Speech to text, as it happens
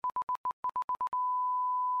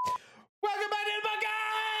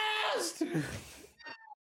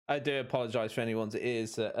I do apologize for anyone's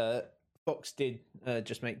ears. Fox did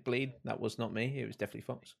just make bleed. That was not me. It was definitely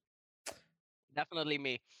Fox. Definitely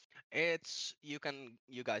me. It's you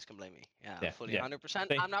guys can blame me. Yeah, Yeah, fully yeah. 100%.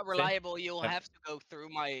 See? I'm not See? reliable. You'll Yep. have to go through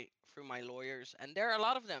my lawyers, and there are a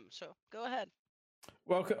lot of them. So go ahead.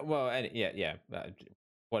 Yeah.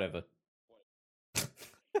 Whatever.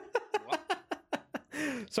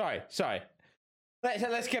 Sorry.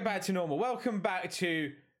 Let's get back to normal. Welcome back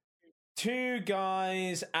to Two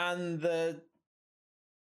Guys and the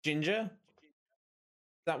Ginger.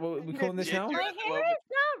 Is that what we call this now? Ginger. My hair is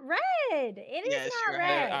not red. It is Yes, not your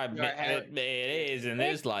hair- red. your hair- It is, and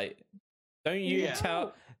there's like, don't you Yeah.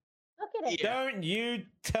 tell? Look at it. Yeah. Don't you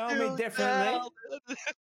tell me differently?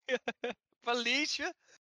 Felicia.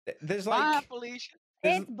 There's Bye, like Felicia.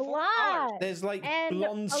 It's blonde. there's like and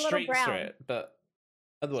blonde a little streaks brown. through it, but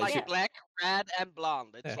otherwise, Like black, red, and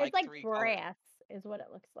blonde. It's Yeah. It's like three colors. brass is what it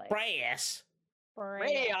looks like. brass.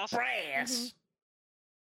 Brass. Mhm.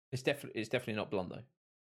 It's definitely not blonde though.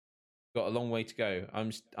 Got a long way to go.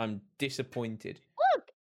 I'm disappointed.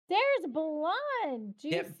 Look, there's blonde. Do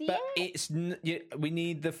you see but it? we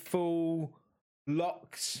need the full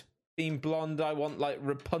locks being blonde. I want like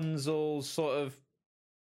Rapunzel sort of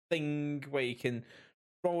thing where you can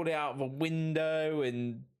roll it out of a window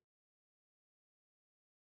and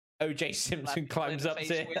OJ Simpson climbs up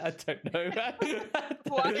to it. I don't know.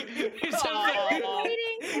 What? It's Aw.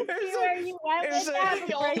 Waiting to see where you went with that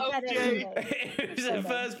before I said OJ. anything. It was the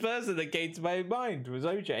first person that came to my mind was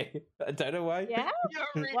OJ. I don't know why. Yeah? Was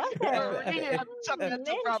You're it? really having some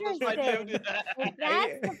mental problems by doing Interesting. that. If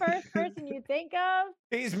that's the first person you think of,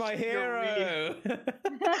 He's my hero.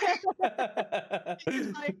 He's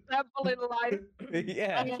my example in life.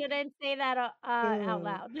 Yeah. I shouldn't say that out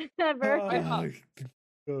loud. Never.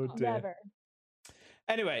 Oh dear. Never.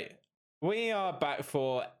 Anyway, we are back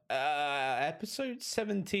for episode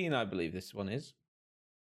 17, I believe this one is.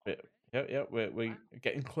 Yeah, we're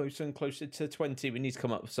getting closer and closer to 20. We need to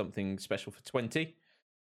come up with something special for 20.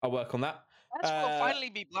 I'll work on that. Cass will finally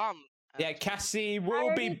be blonde. Yeah, Cassie I will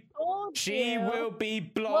already be. told She you will be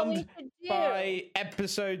what we blonde should do. by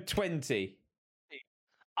episode 20.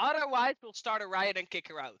 Otherwise, we'll start a riot and kick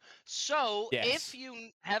her out. So, Yes. if you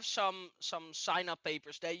have some sign-up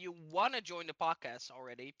papers that you want to join the podcast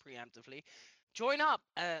already preemptively, join up.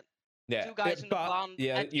 Yeah, Two Guys in the but Blonde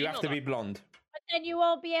yeah, at you have to be gmail.com. blonde. But then you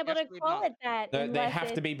won't be able Have to to be call blonde. it that. No, they unless have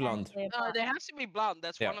to it's be blonde. actually a No, blonde. they have to be blonde.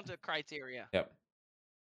 That's Yeah. one of the criteria. Yep.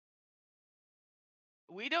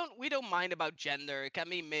 We don't mind about gender. It can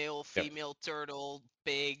be male, Yep. female, turtle,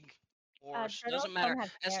 pig, horse. turtles Doesn't don't matter.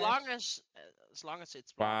 have As hairs. long as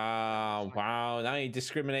it's blonde. Wow. Now you're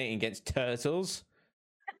discriminating against turtles.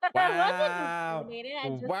 I wasn't discriminating. I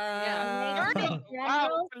just Wow. made a Wow,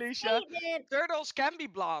 general Felicia. statement. Turtles can be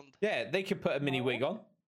blonde. Yeah, they could put a mini No. wig on.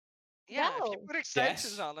 Yeah, if you No. put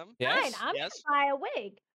extensions Yes. on them. Yes. Fine, I'm Yes. gonna buy a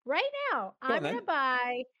wig right now. Go on I'm gonna then.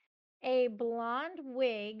 buy a blonde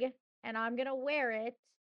wig and I'm gonna wear it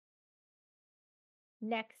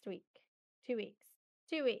next week. 2 weeks.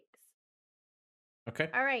 2 weeks. Okay.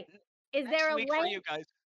 All right. Is Next there a week for you length? guys.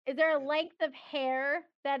 Is there a length of hair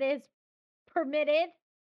that is permitted?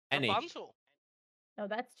 Any. Rapunzel. No,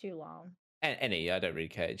 that's too long. Any. I don't really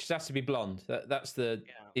care. It just has to be blonde. That's the.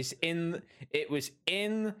 Yeah. It was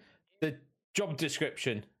in the job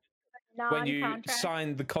description when you Non-contract.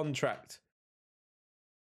 signed the contract.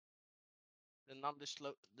 The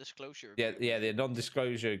non-disclosure. Yeah, the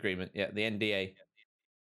non-disclosure agreement. Yeah, the NDA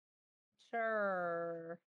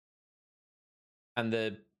Sure. and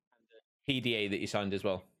the PDA that you signed as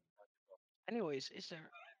well. Anyways, is there?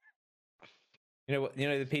 You know what? You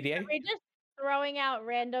know the PDA? Are we just throwing out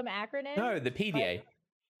random acronyms? No, the PDA,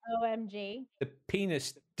 OMG. the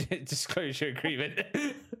penis disclosure agreement.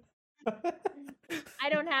 I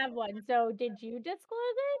don't have one. So did you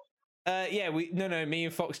disclose it? Yeah, no. Me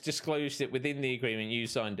and Fox disclosed it within the agreement. You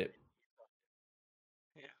signed it.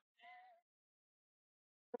 Yeah.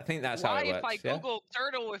 I think that's Why, how it if works. I Yeah? Google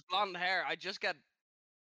turtle with blonde hair, I just get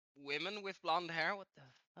women with blonde hair? What the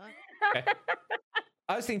fuck? Okay.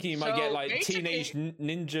 I was thinking you might get So, like teenage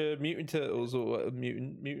ninja mutant turtles or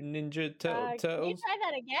mutant ninja Can you turtles. try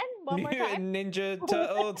that again? One more time. Mutant ninja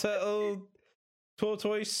turtle,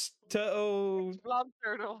 tortoise turtle. Blonde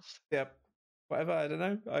turtles. Yep. Whatever. I don't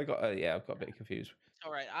know. I've got a bit confused. It's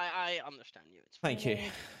alright. I understand you. It's Thank you.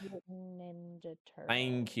 Teenage Mutant Ninja Turtle.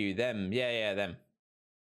 Thank you. Them. Yeah, them.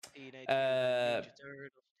 Teenage Uh, Mutant Ninja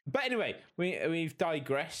Turtles. But anyway, we've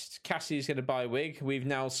digressed. Cassie's going to buy a wig. We've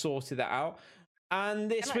now sorted that out. And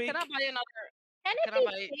this Can week, I buy another? Can Can it I be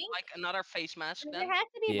buy pink? like another face mask Does then? it have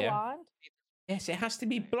to be Yeah. blonde? Yes, it has to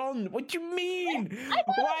be blonde. What do you mean? know,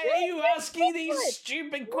 Why are you asking these good.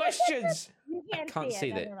 stupid questions? You I can't, can't see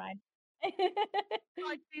see it. that. Never mind. I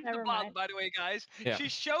seen the Never bug, mind. by the way, guys. Yeah. She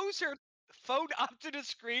shows her phone up to the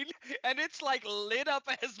screen, and it's like lit up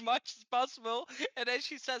as much as possible. And then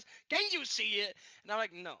she says, "Can you see it?" And I'm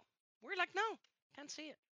like, "No." We're like, "No, can't see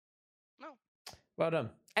it. No." Well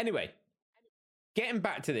done. Anyway, getting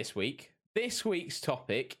back to this week. This week's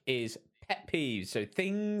topic is pet peeves. So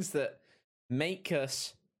things that make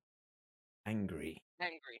us angry.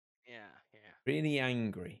 Angry. Yeah. Really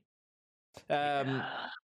angry. Yeah.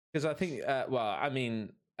 Because I think, well, I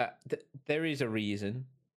mean, there is a reason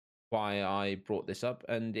why I brought this up,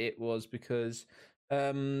 and it was because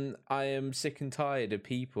I am sick and tired of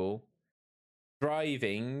people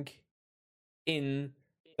driving in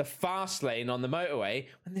the fast lane on the motorway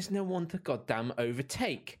when there's no one to goddamn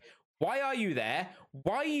overtake. Why are you there?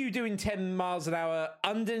 Why are you doing 10 miles an hour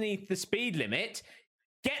underneath the speed limit?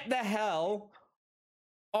 Get the hell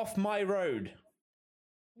off my road.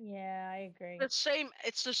 Yeah, I agree. The same.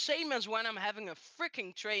 It's the same as when I'm having a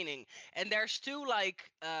freaking training, and there's two like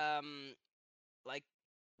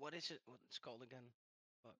what is it? What it's called again?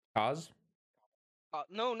 Cars?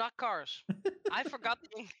 No, not cars. I forgot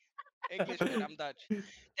the English, but I'm Dutch.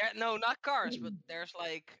 No, not cars, but there's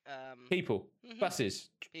like People, buses,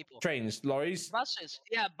 people, trains, lorries. buses.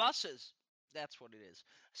 Yeah, buses. That's what it is.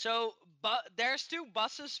 So, but there's two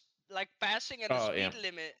buses like passing at the speed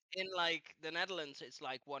limit in like the Netherlands. It's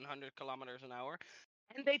like 100 kilometers an hour,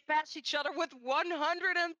 and they pass each other with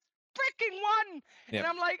 100 and freaking one. Yep. And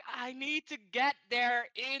I'm like, I need to get there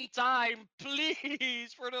in time,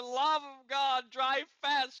 please. For the love of God, drive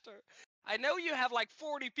faster. I know you have like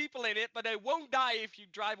 40 people in it, but they won't die if you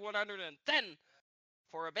drive 110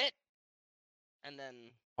 for a bit. And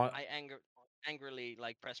then I angrily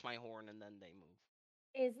like press my horn, and then they move.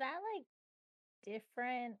 Is that like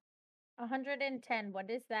different? 110.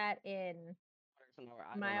 What is that in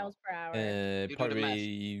miles per hour?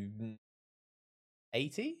 Probably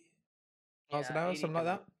 80 miles an hour, something like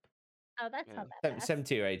that. Oh, that's not that fast.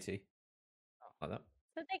 70 or 80, like that.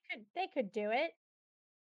 So they could do it.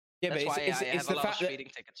 Yeah, That's but why it's the fact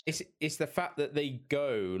that it's the fact that they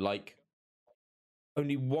go like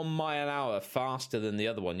only 1 mile an hour faster than the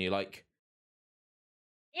other one. You're like,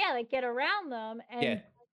 yeah, like get around them and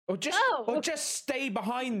or just stay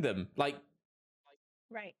behind them. Like,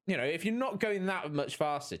 right. You know, if you're not going that much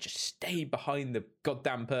faster, just stay behind the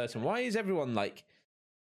goddamn person. Why is everyone like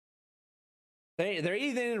they're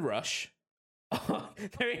either in a rush?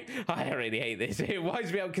 I really hate this. It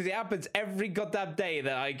winds me up because it happens every goddamn day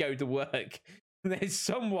that I go to work. There's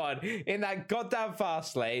someone in that goddamn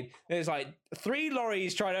fast lane. There's like 3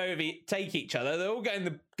 lorries trying to overtake each other. They're all going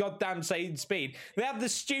the goddamn same speed. They have the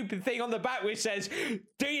stupid thing on the back which says,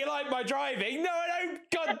 "Do you like my driving?" No, I don't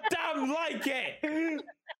goddamn like it.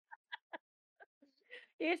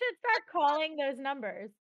 You should start calling those numbers.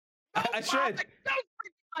 I should. Don't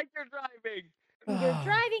like you're driving. Your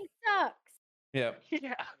driving sucks. Yeah.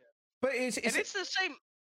 Yeah. But it's the same.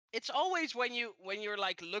 It's always when you're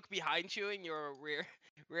like look behind you in your rear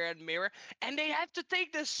end mirror, and they have to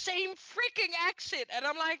take the same freaking exit, and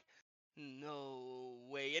I'm like, no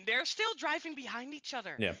way, and they're still driving behind each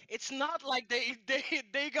other. Yeah. It's not like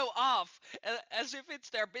they go off as if it's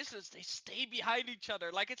their business. They stay behind each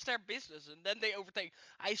other like it's their business, and then they overtake.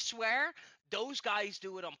 I swear, those guys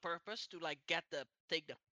do it on purpose to like take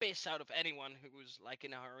the piss out of anyone who's like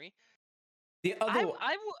in a hurry. The other,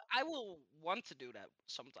 I will want to do that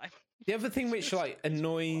sometime. The other thing which like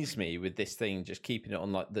annoys me with this thing, just keeping it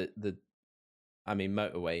on like the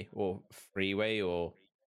motorway or freeway or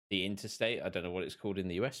the interstate. I don't know what it's called in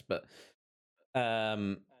the US, but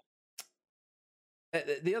the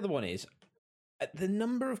other one is the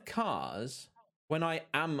number of cars when I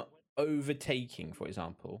am overtaking, for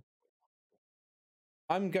example.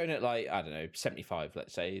 I'm going at like, I don't know, 75,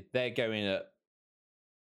 let's say. They're going at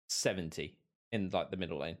 70 in like the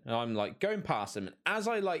middle lane. And I'm like going past them. And as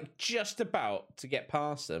I like just about to get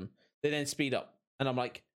past them, they then speed up. And I'm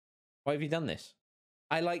like, why have you done this?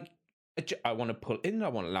 I want to pull in. I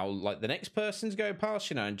want to allow like the next person to go past,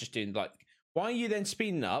 you know, and just doing like, why are you then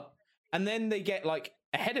speeding up? And then they get like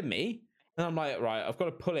ahead of me. And I'm like, right, I've got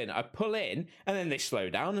to pull in. I pull in and then they slow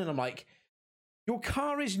down. And I'm like, your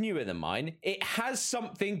car is newer than mine. It has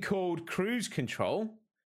something called cruise control.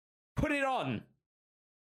 Put it on.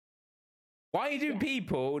 Why do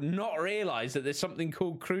people not realize that there's something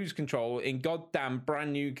called cruise control in goddamn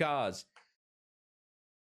brand new cars?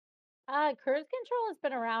 Cruise control has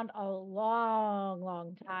been around a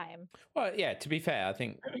long time. Well, yeah, to be fair, I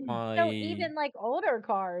think So even like older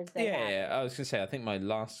cars. Yeah, I was going to say, I think my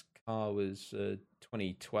last car was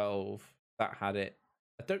 2012. That had it.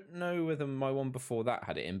 I don't know whether my one before that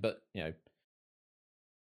had it in, but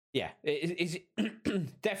yeah, it's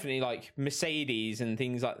definitely like Mercedes and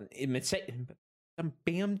things like some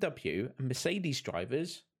BMW and Mercedes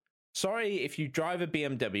drivers. Sorry if you drive a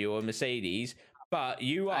BMW or a Mercedes, but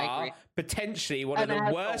you are potentially one of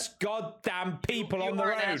the worst goddamn people on the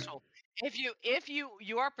road. Asshole. If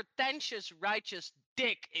you are pretentious, righteous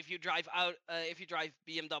dick if you drive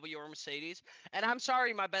BMW or Mercedes. And I'm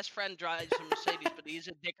sorry, my best friend drives a Mercedes, but he's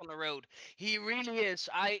a dick on the road. He really is.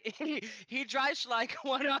 He drives like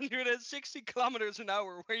 160 kilometers an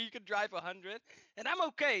hour, where you could drive 100, and I'm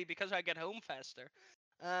okay because I get home faster.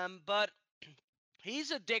 But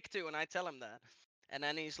he's a dick too, and I tell him that, and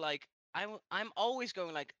then he's like, I'm always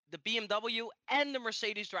going like, the BMW and the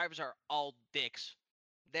Mercedes drivers are all dicks.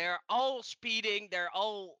 They're all speeding. They're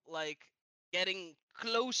all like getting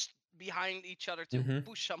close behind each other to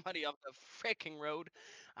push somebody off the freaking road.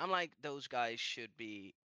 I'm like, those guys should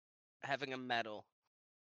be having a medal.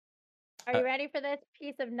 Are you ready for this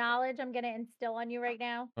piece of knowledge I'm going to instill on you right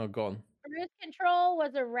now? Oh, go on. Cruise control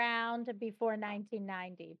was around before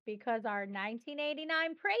 1990 because our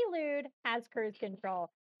 1989 Prelude has cruise control.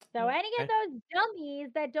 So any of those dummies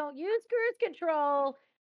that don't use cruise control,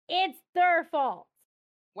 it's their fault.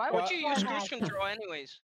 Why would you use cruise control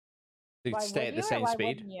anyways? To stay at the same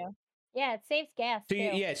speed. Yeah, it saves gas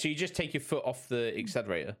too. So you just take your foot off the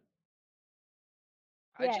accelerator.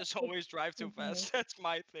 I just always drive too fast. That's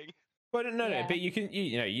my thing. Well, no, but you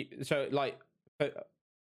can, so like,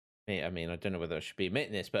 I mean, I don't know whether I should be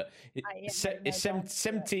admitting this, but it's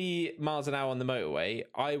 70 miles an hour on the motorway.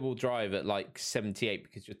 I will drive at like 78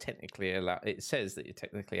 because you're technically allowed. It says that you're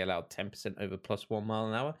technically allowed 10% over plus 1 mile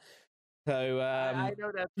an hour. So I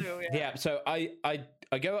know that too. Yeah. So I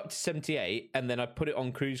go up to 78 and then I put it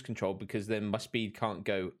on cruise control because then my speed can't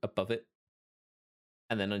go above it.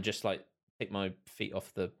 And then I just like take my feet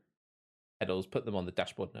off the pedals, put them on the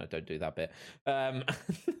dashboard. No, don't do that bit.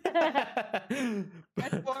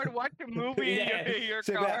 Dashboard, watch a movie in your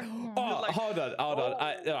car. Like, hold on.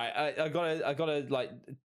 I gotta like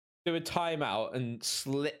do a timeout and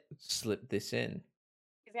slip this in.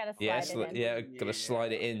 Gotta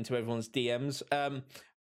slide it into everyone's DMs.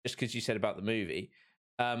 Just because you said about the movie.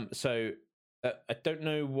 So I don't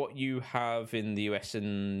know what you have in the US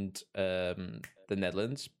and the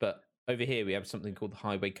Netherlands, but over here we have something called the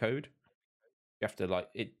highway code. You have to like,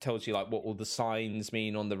 it tells you like what all the signs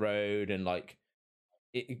mean on the road, and like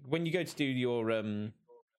when you go to do your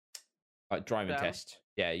like driving test,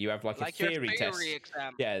 you have like a theory test.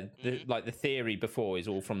 Exam. Yeah, like the theory before is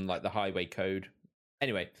all from like the highway code.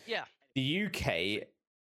 Anyway, the UK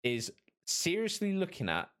is seriously looking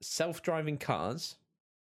at self-driving cars,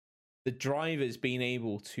 the drivers being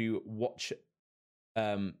able to watch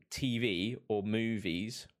TV or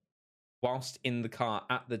movies whilst in the car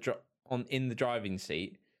at the in the driving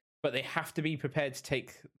seat, but they have to be prepared to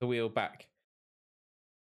take the wheel back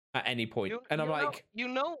at any point. I'm like,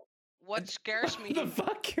 what scares me? What the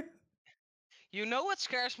fuck? You know what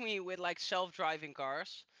scares me with like self-driving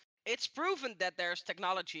cars? It's proven that there's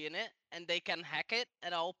technology in it and they can hack it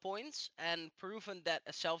at all points, and proven that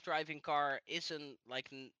a self-driving car isn't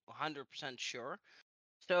like 100% sure.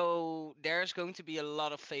 So there's going to be a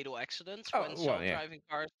lot of fatal accidents when self-driving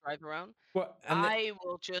cars drive around. I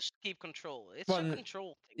will just keep control. It's a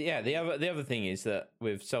control thing. Yeah, the other thing is that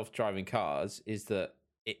with self-driving cars is that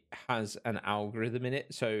it has an algorithm in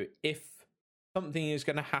it. So if something is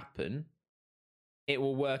going to happen, it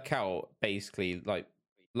will work out basically like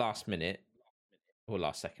last minute or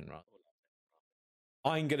last second, rather.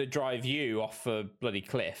 I'm going to drive you off a bloody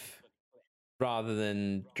cliff rather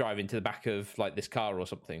than driving to the back of like this car or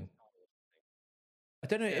something. I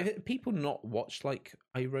don't know if people not watch like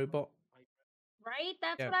iRobot. Right?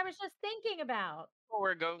 That's what I was just thinking about.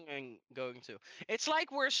 We're going to. It's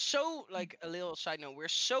like we're so, like, a little side note, we're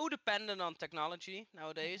so dependent on technology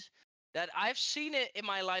nowadays that I've seen it in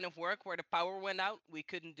my line of work where the power went out, we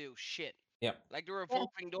couldn't do shit. Yeah. Like the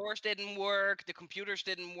revolving doors didn't work, the computers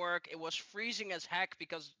didn't work. It was freezing as heck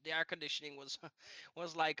because the air conditioning was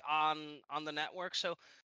like on the network. So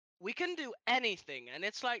we couldn't do anything, and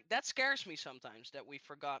it's like that scares me sometimes that we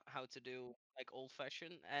forgot how to do like old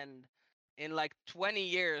fashioned. And in like 20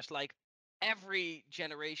 years, like every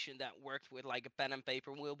generation that worked with like a pen and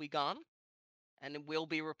paper will be gone, and it will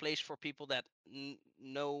be replaced for people that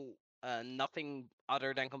know nothing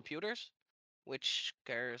other than computers. Which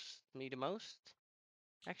scares me the most,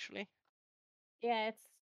 actually. Yeah,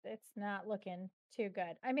 it's not looking too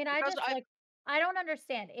good. I mean, I don't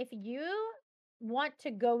understand. If you want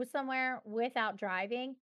to go somewhere without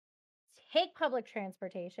driving, take public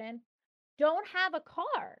transportation, don't have a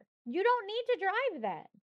car. You don't need to drive then.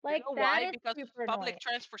 You Like know that why? is Because super public annoying.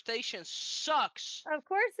 transportation sucks. Of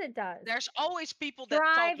course it does. There's always people that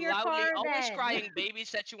talk Drive your loudly, car always then. crying babies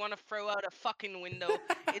that you want to throw out a fucking window.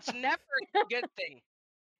 It's never a good thing.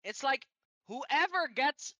 It's like whoever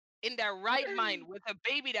gets in their right mind with a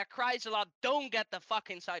baby that cries a lot, don't get the fuck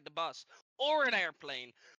inside the bus or an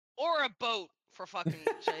airplane or a boat for fucking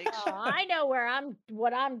sakes. Oh, I know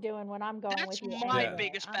what I'm doing when I'm going That's with you my Yeah. anywhere.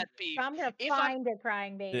 biggest pet peeve. I'm gonna If I'm find a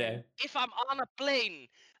crying baby. Yeah. if I'm on a plane,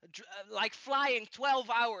 like flying 12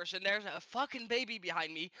 hours, and there's a fucking baby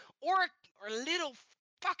behind me, or a little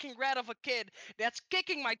fucking rat of a kid that's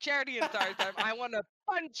kicking my chair the entire time, I want to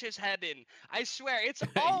punch his head in. I swear, it's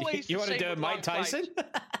always You the want to same do a with Mike long flights. Tyson?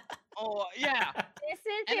 Oh yeah, This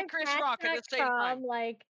is and a his Chris Rock at the same time. Match.com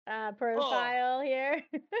like Oh profile here.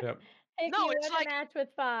 Yep. If no, you it's want to like match with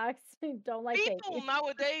Fox, don't like people babies.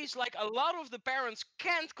 nowadays, like a lot of the parents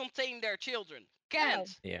can't contain their children. No, Can't.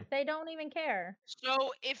 Yeah. they don't even care.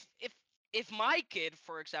 So if my kid,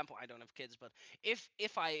 for example, I don't have kids, but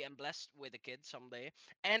if I am blessed with a kid someday,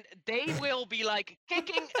 and they will be like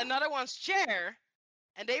kicking another one's chair,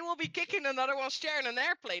 and they will be kicking another one's chair in an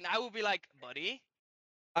airplane, I will be like, buddy,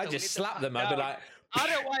 I tone just it the slap fuck them. I'd be down. like,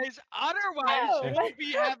 Otherwise, No. you'll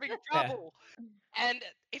be having Yeah. trouble. And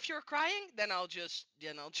if you're crying, then I'll just,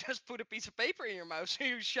 just put a piece of paper in your mouth so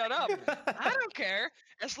you shut up. I don't care.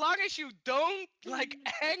 As long as you don't like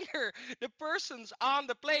anger the persons on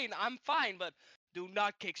the plane, I'm fine. But do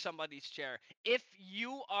not kick somebody's chair. If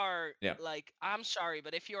you are Yeah. like, I'm sorry,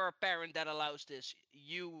 but if you're a parent that allows this,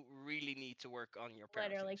 you really need to work on your parenting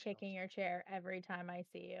Literally skills. kicking your chair every time I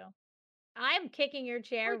see you. I'm kicking your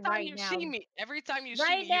chair Every time right you now. see me, every time you see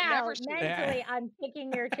Right me, you now, never see me. mentally, Yeah. I'm kicking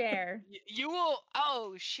your chair. You will.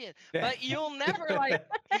 Oh shit! Yeah. But you'll never like.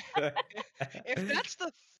 If that's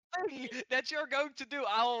the thing that you're going to do,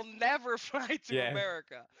 I'll never fly to Yeah.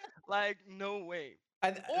 America. Like no way.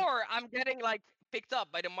 And, Or I'm getting like picked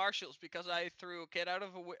up by the marshals because I threw a kid out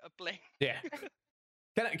of a plane. yeah.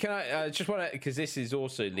 Can I just want to, because this is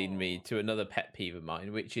also leading me to another pet peeve of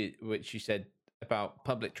mine, which you said about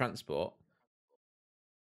public transport.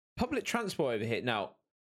 Public transport over here now,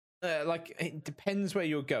 like it depends where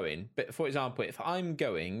you're going. But for example, if I'm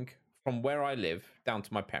going from where I live down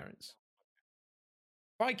to my parents,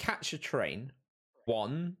 if I catch a train,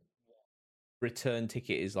 one return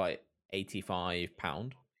ticket is like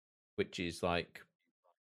 £85, which is like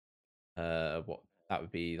what that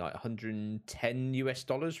would be like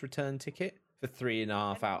 $110 return ticket for 3.5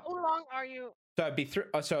 hours. How long are you? So it'd be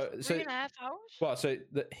 3.5 hours? well, so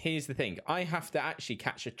here's the thing: I have to actually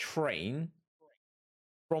catch a train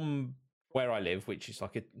from where I live, which is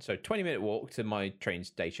like a 20-minute walk to my train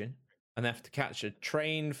station, and I have to catch a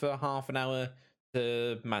train for half an hour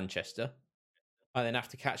to Manchester. I then have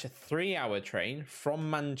to catch a 3-hour train from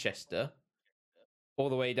Manchester all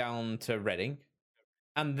the way down to Reading,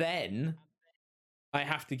 and then I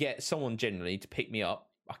have to get someone generally to pick me up.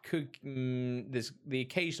 I could there's the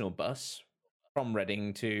occasional bus from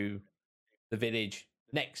Reading to the village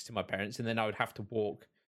next to my parents, and then I would have to walk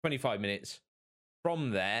 25 minutes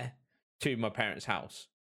from there to my parents' house.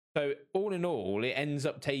 So all in all, it ends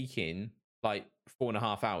up taking like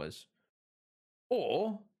 4.5 hours.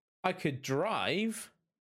 Or I could drive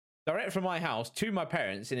direct from my house to my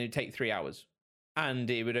parents, and it would take 3 hours, and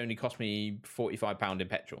it would only cost me £45 in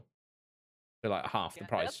petrol. For like half the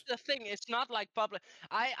price. That's the thing. It's not like public.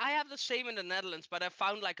 I have the same in the Netherlands, but I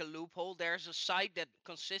found like a loophole. There's a site that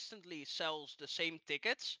consistently sells the same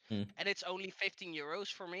tickets, Mm. and it's only 15 euros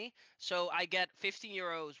for me. So I get 15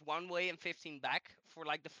 euros one way and 15 back for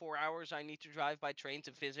like the 4 hours I need to drive by train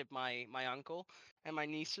to visit my uncle and my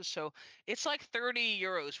nieces. So it's like 30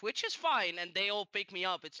 euros, which is fine, and they all pick me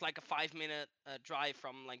up. It's like a 5-minute drive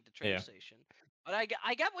from like the train Yeah. station. But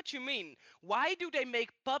I get what you mean. Why do they make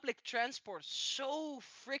public transport so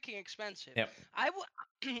freaking expensive? Yep. I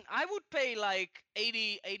would I would pay like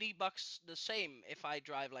 80 bucks the same if I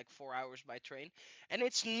drive like 4 hours by train. And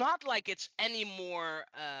it's not like it's any more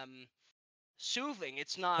soothing.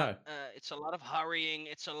 It's not No. it's a lot of hurrying,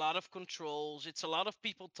 it's a lot of controls, it's a lot of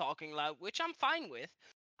people talking loud, which I'm fine with.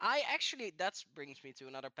 I actually that brings me to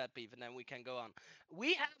another pet peeve and then we can go on.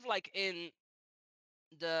 We have like in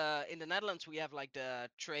the Netherlands we have like the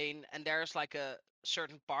train and there's like a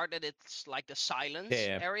certain part that it's like the silence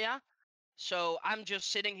Yeah. area. So I'm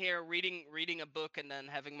just sitting here reading a book and then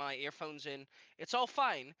having my earphones in. It's all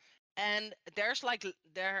fine. And there's like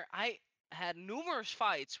there I had numerous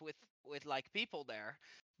fights with like people there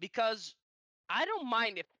because I don't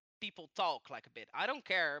mind if people talk like a bit. I don't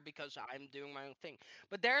care because I'm doing my own thing.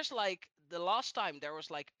 But there's like the last time there was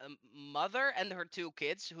like a mother and her 2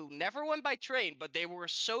 kids who never went by train, but they were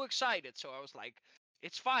so excited. So I was like,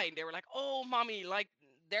 it's fine. They were like, "Oh, mommy, like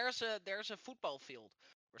there's a football field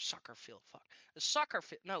or soccer field. Fuck, a soccer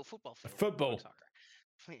field. No, football field. Football. Fuck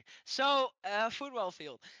soccer. So, football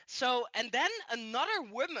field. So, and then another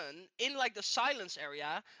woman in like the silence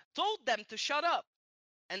area told them to shut up.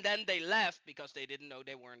 And then they left because they didn't know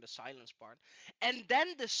they were in the silence part. And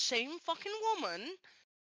then the same fucking woman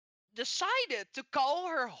decided to call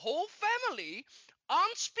her whole family on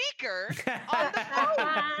speaker on the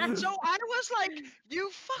phone. So I was like, you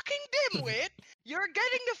fucking dimwit, you're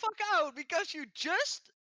getting the fuck out because you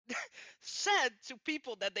just said to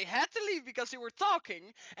people that they had to leave because they were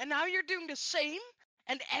talking, and now you're doing the same,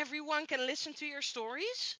 and everyone can listen to your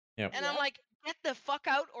stories. Yep. And I'm like, get the fuck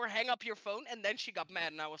out or hang up your phone. And then she got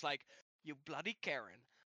mad, and I was like, you bloody Karen.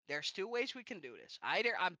 There's 2 ways we can do this.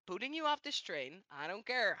 Either I'm putting you off this train, I don't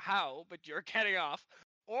care how, but you're getting off,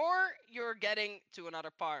 or you're getting to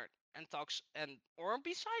another part and talks or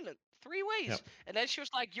be silent. 3 ways. Yep. And then she was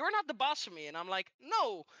like, you're not the boss of me. And I'm like,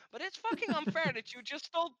 no, but it's fucking unfair that you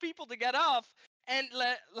just told people to get off, and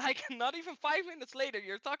like not even 5 minutes later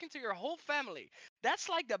you're talking to your whole family. That's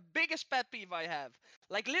like the biggest pet peeve I have.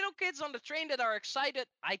 Like little kids on the train that are excited,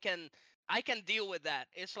 I can deal with that.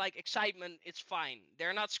 It's like excitement, it's fine.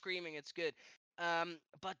 They're not screaming, it's good.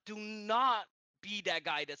 But do not be that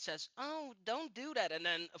guy that says, "Oh, don't do that," and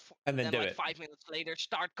then do like it. 5 minutes later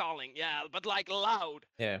start calling. Yeah, but like loud.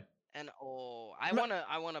 Yeah. And I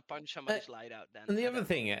wanna punch somebody's light out then. And the other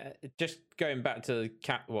thing, just going back to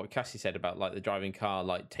what Cassie said about like the driving car,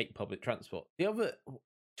 like take public transport. The other, which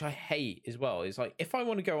I hate as well, is like if I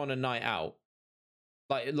want to go on a night out,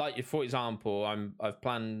 like for example, I've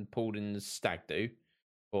planned Paulden's stag do,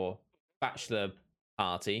 or bachelor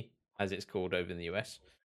party as it's called over in the US.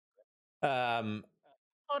 Hold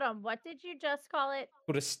on, what did you just call it?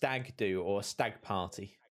 Called a stag do or a stag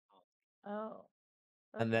party. Oh.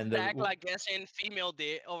 And then stag, like guess in female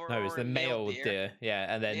deer or no, it's the male deer. deer.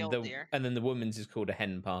 Yeah, and then Male the deer. and then the woman's is called a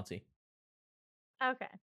hen party. Okay.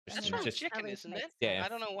 That's Just- from chicken, isn't it? Yeah. I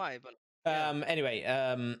don't know why, but Anyway,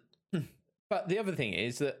 but the other thing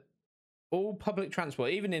is that all public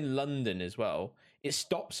transport, even in London as well, it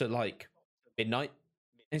stops at like midnight.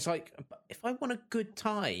 And it's like, if I want a good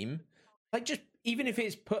time, like just even if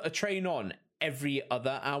it's put a train on every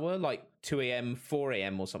other hour, like 2 a.m., 4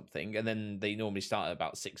 a.m. or something, and then they normally start at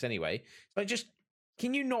about 6 anyway. Like, just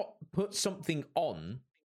can you not put something on,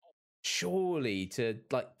 surely, to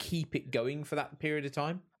like keep it going for that period of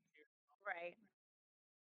time? Right.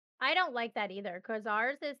 I don't like that either because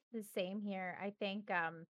ours is the same here. I think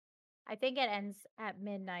it ends at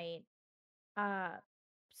midnight.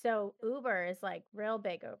 So Uber is like real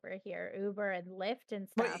big over here. Uber and Lyft and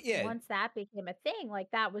But, stuff. yeah. Once that became a thing, like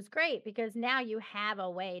that was great because now you have a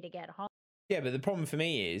way to get home. Yeah, but the problem for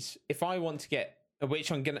me is if I want to get,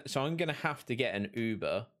 which I'm gonna have to get an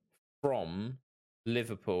Uber from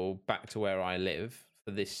Liverpool back to where I live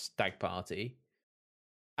for this stag party,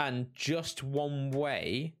 and just one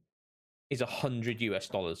way is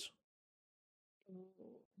 $100.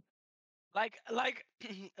 like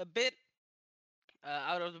a bit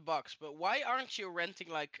out of the box. But why aren't you renting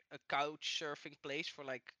like a couch surfing place for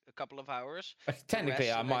like a couple of hours? Technically,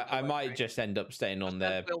 rest I and then might go back, right? just end up staying on But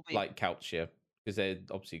their that will be- like couch here because they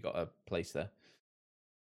obviously got a place there.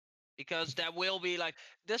 Because that will be like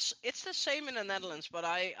this. It's the same in the Netherlands, but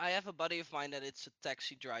I have a buddy of mine that it's a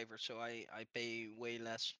taxi driver, so I pay way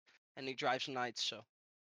less, and he drives nights, so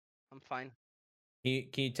I'm fine. Can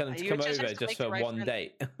you tell him to You come just have over to just make the for right one friend.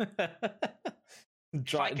 date?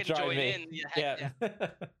 If I can drive join me. in, yeah, heck Yeah.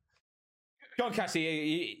 Go on,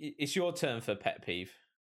 Cassie. It's your turn for pet peeve.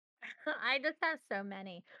 I just have so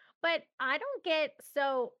many. But I don't get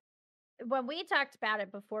so when we talked about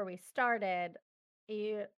it before we started,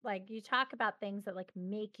 you talk about things that like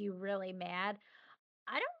make you really mad.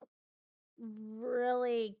 I don't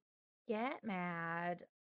really get mad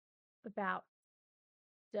about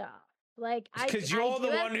stuff. Like Because I you're do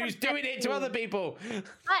the have one some who's pet doing it to other peeves. people.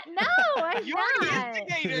 No, I'm You're not. the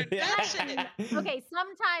instigator. That's it. Okay,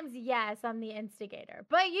 sometimes yes, I'm the instigator,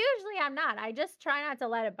 but usually I'm not. I just try not to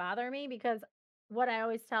let it bother me because what I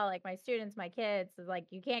always tell like my students, my kids is like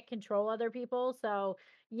you can't control other people. So,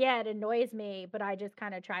 yeah, it annoys me, but I just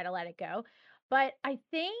kind of try to let it go. But I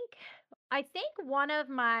think one of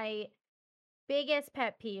my biggest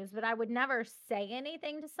pet peeves, but I would never say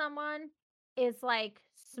anything to someone is like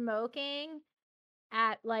smoking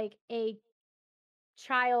at like a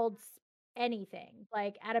child's anything,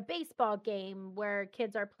 like at a baseball game where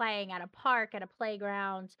kids are playing, at a park, at a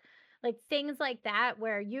playground, like things like that,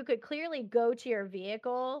 where you could clearly go to your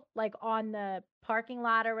vehicle, like on the parking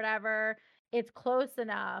lot or whatever. It's close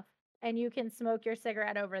enough and you can smoke your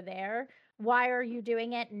cigarette over there. Why are you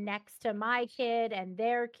doing it next to my kid and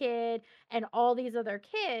their kid and all these other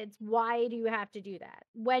kids? Why do you have to do that?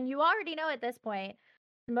 When you already know at this point,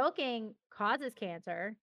 smoking causes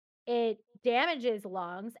cancer, it damages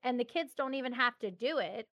lungs, and the kids don't even have to do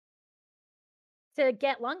it to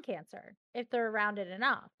get lung cancer if they're around it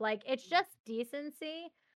enough. Like, it's just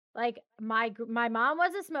decency. Like, my mom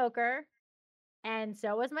was a smoker, and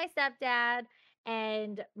so was my stepdad,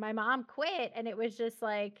 and my mom quit, and it was just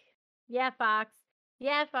like, "Yeah, Fox.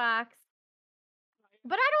 Yeah, Fox."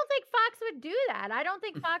 But I don't think Fox would do that. I don't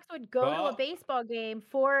think Fox would go to a Well, baseball game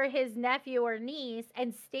for his nephew or niece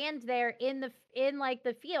and stand there in like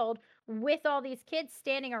the field with all these kids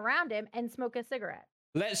standing around him and smoke a cigarette.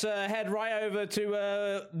 let's head right over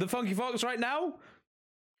to the Funky Fox right now.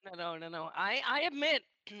 No. I admit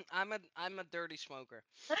I'm a dirty smoker,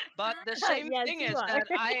 but the same Yes, thing you is are.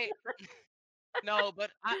 that no, but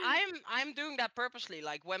I'm doing that purposely.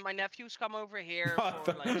 Like when my nephews come over here I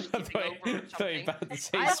for like sleeping over or thought you something. about to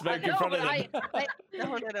say I smoke in no, front but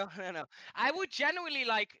of them. no. I would genuinely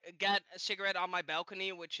like get a cigarette on my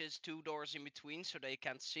balcony, which is 2 doors in between, so they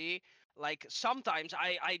can't see. Like sometimes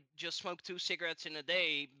I just smoke 2 cigarettes in a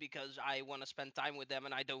day because I want to spend time with them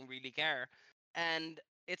and I don't really care. And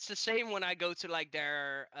it's the same when I go to like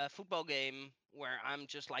their football game where I'm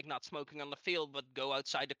just like not smoking on the field, but go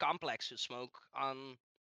outside the complex to smoke on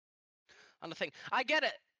the thing. I get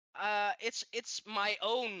it. It's my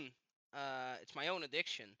own. It's my own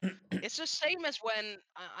addiction. It's the same as when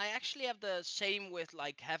I actually have the same with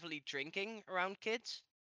like heavily drinking around kids.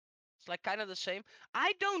 It's like kind of the same.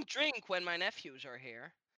 I don't drink when my nephews are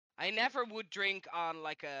here. I never would drink on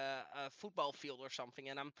like a football field or something.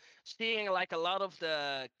 And I'm seeing like a lot of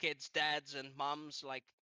the kids' dads and moms like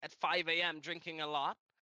at 5 a.m. drinking a lot.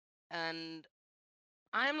 And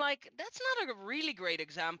I'm like, that's not a really great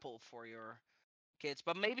example for your kids.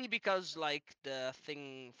 But maybe because like the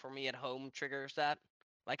thing for me at home triggers that.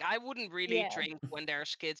 Like I wouldn't really Yeah. drink when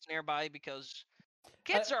there's kids nearby because I,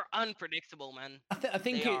 kids are unpredictable, man. I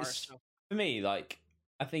think They are. it's So for me. Like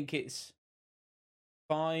I think it's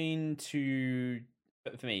fine to,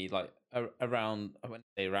 but for me, like around I wouldn't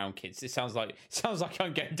say around kids. It sounds like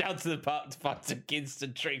I'm going down to the park to find some kids to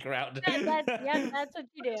drink around. That's what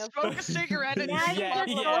you do. smoke a cigarette and Now you Yeah,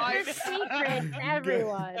 just yeah. told your secrets to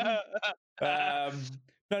everyone.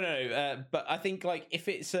 No, but I think like if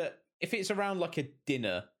it's around like a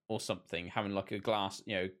dinner or something, having like a glass,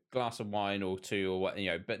 glass of wine or two or what,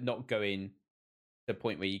 but not going to the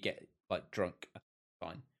point where you get like drunk.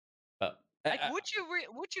 Fine, but like,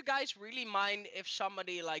 would you guys really mind if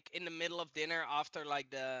somebody like in the middle of dinner after like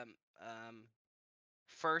the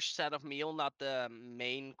first set of meal, not the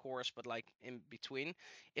main course, but like in between,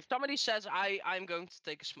 if somebody says I'm going to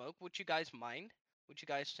take a smoke, would you guys mind? Would you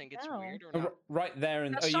guys think it's No. weird or not? right there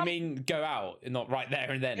and Because you mean go out, not right there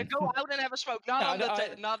and then? you go out and have a smoke, not on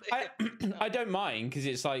the not. I don't mind because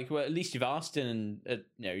it's like, well, at least you've asked and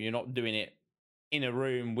you're not doing it in a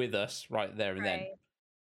room with us right there and then. Right.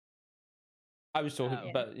 I was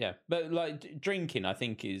talking, Yeah. but like drinking, I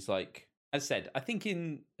think is like, as I said, I think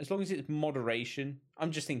as long as it's moderation.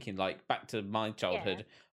 I'm just thinking like back to my childhood.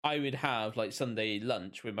 I would have like Sunday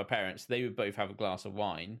lunch with my parents. They would both have a glass of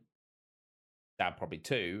wine. Dad probably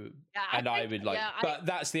too, Yeah, and I would like. yeah, but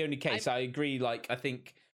that's the only case. I agree. Like I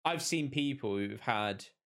think I've seen people who've had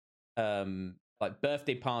like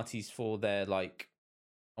birthday parties for their like,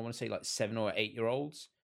 I want to say like 7 or 8 year olds,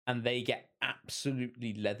 and they get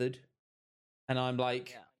absolutely leathered. And I'm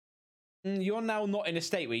like, you're now not in a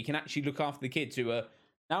state where you can actually look after the kids who are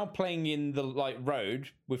now playing in the like road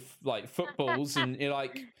with like footballs, and you're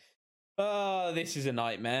like, oh, this is a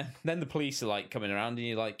nightmare. Then the police are like coming around, and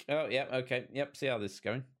you're like, oh, yeah, okay, yep, see how this is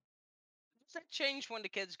going. Does that change when the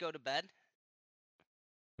kids go to bed?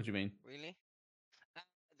 What do you mean? Really?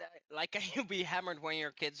 Like, can you be hammered when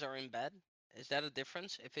your kids are in bed? Is that a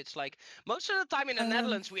difference? If it's like most of the time in the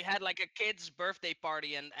Netherlands, we had like a kid's birthday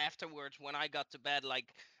party, and afterwards, when I got to bed,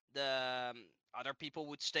 like the other people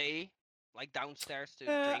would stay like downstairs to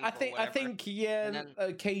drink or whatever. I think,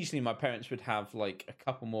 occasionally my parents would have like a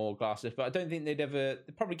couple more glasses, but I don't think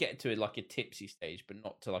they'd probably get to like a tipsy stage, but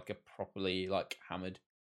not to like a properly like hammered,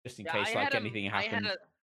 just in case like anything happened.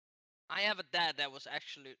 I have a dad that was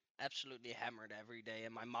actually absolutely hammered every day,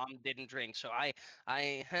 and my mom didn't drink, so I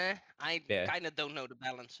kind of don't know the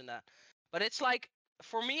balance in that. But it's like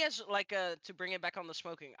for me as like to bring it back on the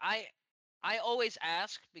smoking, I always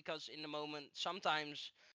ask because in the moment,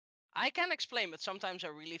 sometimes I can't explain, but sometimes I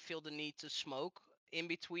really feel the need to smoke in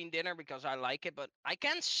between dinner because I like it. But I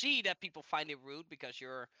can see that people find it rude because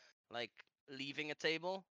you're like leaving a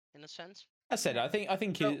table in a sense. I said, Yeah. I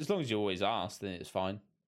think So as long as you always ask, then it's fine.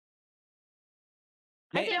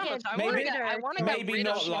 I to be think honest, it's maybe- I ruder want to to get Maybe rid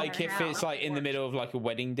of not smoke in like your if it's house. like in the middle of like a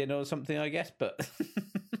wedding dinner or something, I guess. But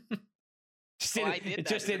just Oh, in- I did that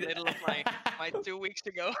just in the middle of my 2 weeks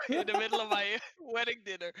ago, in the middle of my wedding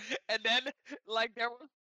dinner, and then like there were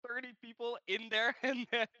 30 people in there, and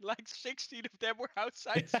then like 16 of them were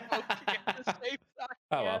outside smoking at the same time.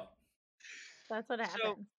 Oh Yep. well. That's what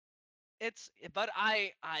So happens. but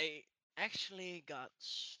I actually got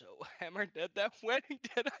so hammered at that wedding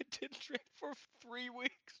that I didn't drink for 3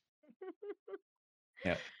 weeks.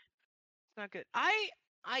 Yeah. It's not good. I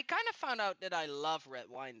kind of found out that I love red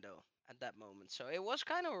wine though at that moment, so it was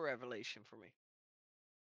kind of a revelation for me.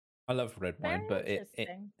 I love red Very wine, but it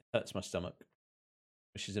interesting. hurts my stomach,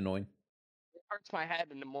 which is annoying. It hurts my head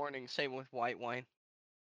in the morning. Same with white wine.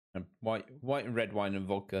 And white and red wine and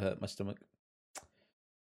vodka hurt my stomach.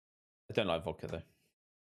 I don't like vodka though.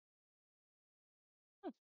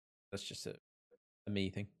 That's just a me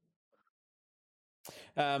thing.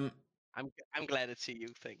 I'm glad it's a you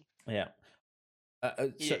thing. Yeah.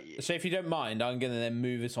 Yeah. So if you don't mind, I'm going to then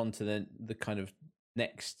move us on to the kind of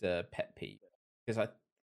next pet peeve, because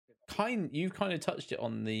you've kind of touched it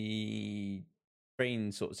on the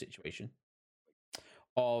train sort of situation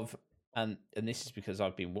of, and this is because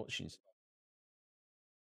I've been watching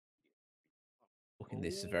talking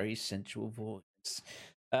this very sensual voice.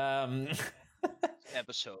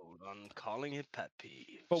 Episode on calling it pet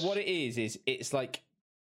peeves. But what it is it's like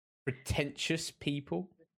pretentious people.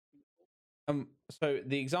 So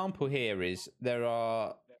the example here is there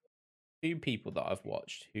are two people that I've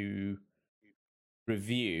watched who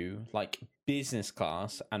review like business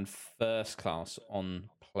class and first class on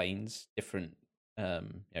planes, different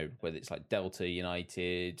whether it's like Delta,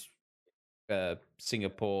 United,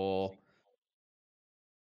 Singapore,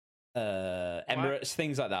 Emirates,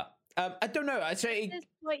 things like that. I don't know. I say This is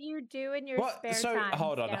what you do in your spare so time.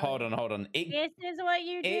 hold on. This is what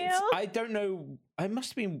you do. I don't know. I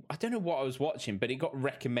must have been. I don't know what I was watching, but it got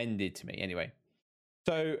recommended to me anyway.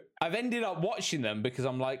 So I've ended up watching them because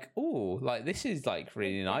I'm like, oh, like this is like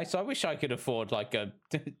really nice. I wish I could afford like a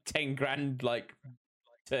 10 grand like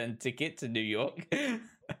turn ticket to New York.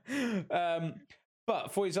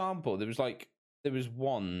 But for example, there was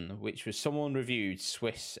one which was someone reviewed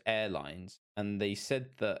Swiss Airlines, and they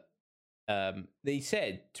said that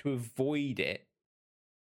to avoid it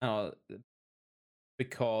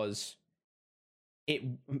because it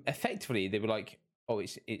effectively they were like, oh,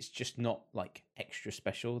 it's just not like extra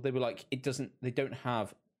special. They were like, they don't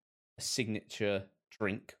have a signature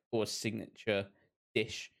drink or a signature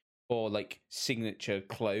dish or like signature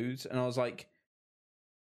clothes. And I was like,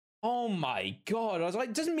 oh my god. I was like,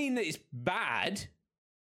 it doesn't mean that it's bad.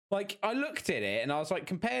 Like, I looked at it and I was like,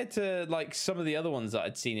 compared to like some of the other ones that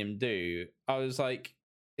I'd seen him do, I was like,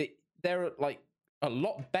 they're like a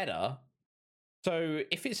lot better. So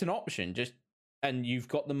if it's an option, and you've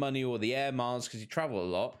got the money or the air miles because you travel a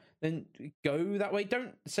lot, then go that way.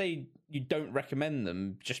 Don't say you don't recommend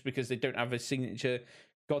them just because they don't have a signature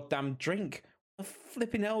goddamn drink. What the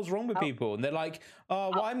flipping hell's wrong with people? And they're like, oh,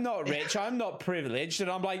 well, I'm not rich, I'm not privileged. And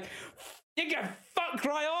I'm like, you can fuck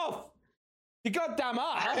right off. You goddamn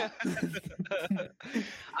are.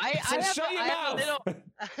 I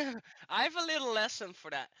I have a little lesson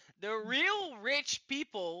for that. The real rich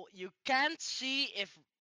people, you can't see if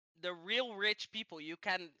the real rich people, you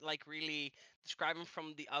can like really describe them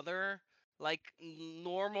from the other like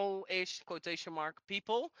normal-ish quotation mark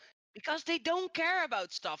people because they don't care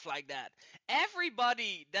about stuff like that.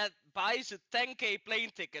 Everybody that buys a 10K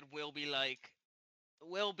plane ticket will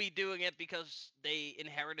be doing it because they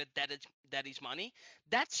inherited daddy's money.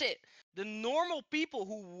 That's it. The normal people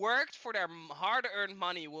who worked for their hard-earned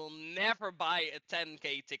money will never buy a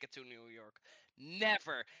 10K ticket to New York.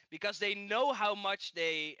 Never, because they know how much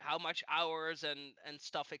hours and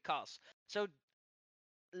stuff it costs. So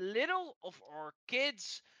little of our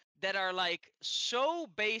kids that are like so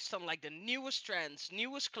based on like the newest trends,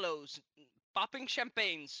 newest clothes, popping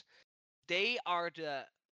champagnes, they are the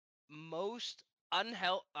most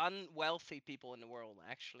unwealthy people in the world,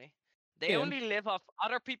 actually. They Yeah. only live off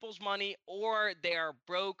other people's money, or they are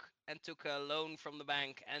broke and took a loan from the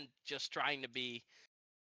bank and just trying to be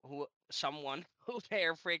someone who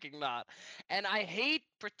they're freaking not. And I hate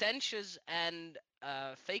pretentious and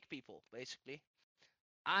fake people, basically.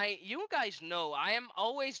 You guys know I am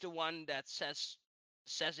always the one that says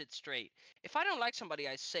says it straight. If I don't like somebody,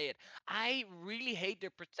 I say it. I really hate the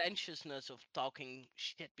pretentiousness of talking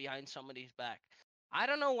shit behind somebody's back. I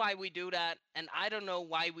don't know why we do that, and I don't know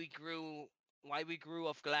why we grew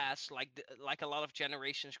of glass like a lot of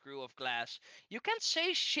generations grew of glass. You can't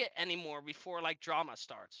say shit anymore before like drama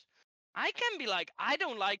starts. I can be like, I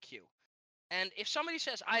don't like you. And if somebody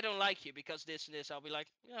says I don't like you because this and this, I'll be like,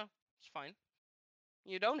 yeah, it's fine.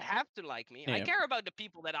 You don't have to like me. I Yeah. care about the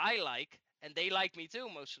people that I like, and they like me too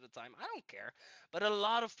most of the time. I don't care. But a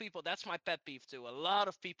lot of people, that's my pet peeve too. A lot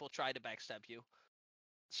of people try to backstab you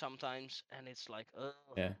sometimes, and it's like, ugh.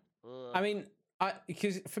 Yeah. ugh. I mean,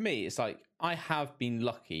 because for me, it's like I have been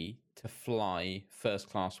lucky to fly first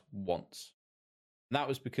class once. And that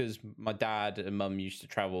was because my dad and mum used to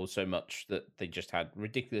travel so much that they just had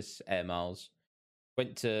ridiculous air miles.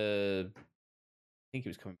 Went to, I think it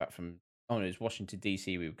was coming back from, oh no, it was Washington,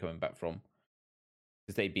 D.C. we were coming back from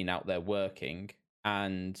because they'd been out there working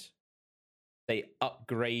and they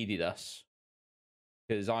upgraded us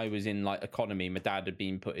because I was in like economy. My dad had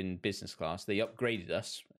been put in business class. They upgraded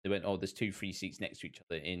us. They went, oh, there's 2 free seats next to each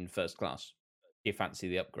other in first class. You fancy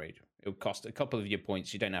the upgrade? It would cost a couple of your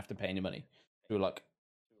points. You don't have to pay any money. We were like,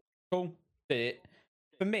 cool, did it.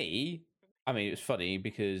 For me, I mean, it was funny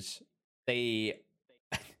because they,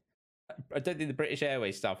 I don't think the British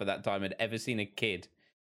Airways staff at that time had ever seen a kid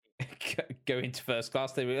go into first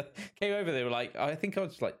class. They came over. They were like, I think I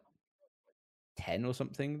was like 10 or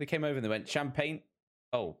something. They came over and they went, champagne.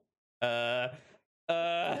 Oh, what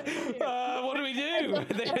do we do?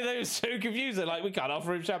 they were so confused. They're like, we can't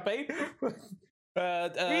offer him champagne.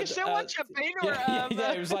 Do you still want champagne or?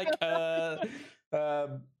 Yeah, it was like, no,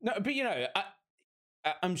 but you know,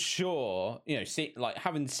 I'm sure, you know, like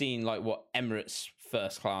having seen like what Emirates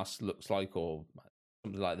first class looks like or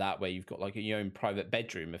something like that, where you've got like your own private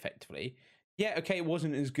bedroom, effectively. Yeah, okay, it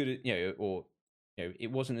wasn't as good as, you know, or you know,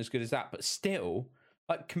 it wasn't as good as that, but still,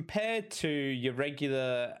 like compared to your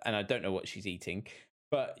regular, and I don't know what she's eating,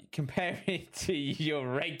 but compare it to your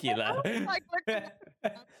regular,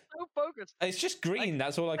 So focused. it's just green.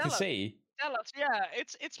 That's all I can see. Tell us, yeah,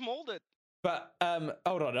 it's molded. But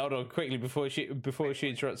hold on, quickly before she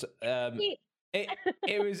interrupts.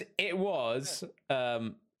 It was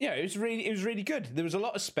yeah, it was really good. There was a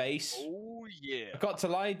lot of space. Oh yeah. I got to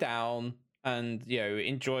lie down and, you know,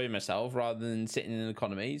 enjoy myself rather than sitting in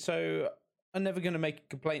economy. So I'm never going to make a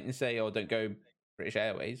complaint and say, "Oh, don't go British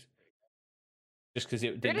Airways," just because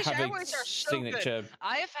it didn't British have Airways a are so signature. good.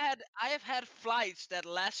 I have had flights that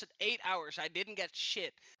lasted 8 hours. I didn't get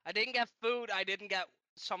shit. I didn't get food. I didn't get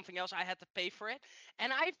something else. I had to pay for it.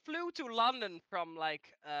 And I flew to London from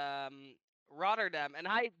like Rotterdam, and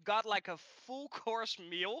I got like a full course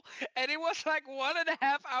meal, and it was like 1.5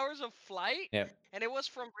 hours of flight. Yeah. And it was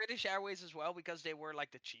from British Airways as well because they were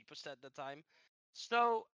like the cheapest at the time.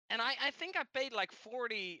 So, and I think I paid like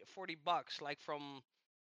 40 bucks, like from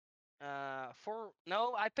I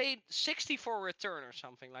paid 60 for return or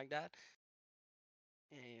something like that.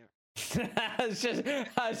 Yeah. I was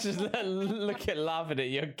just laughing at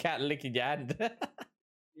your cat licking your hand.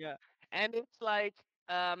 Yeah, and it's like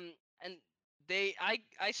and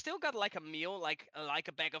I still got like a meal, like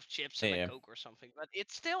a bag of chips and Yeah. a Coke or something, but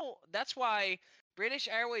it's still, that's why British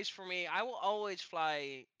Airways for me, I will always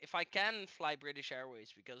fly, if I can fly British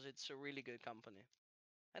Airways, because it's a really good company,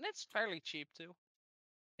 and it's fairly cheap too.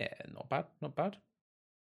 Yeah, not bad.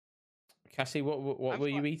 Cassie, what were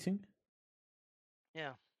you eating?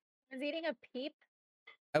 Yeah. I was eating a peep.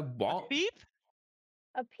 A what? Peep?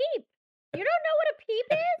 A peep. You don't know what a peep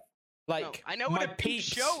is? Like, no, I know my what a peep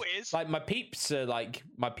show is. Like, my peeps are like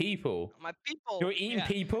my people. My people. You're eating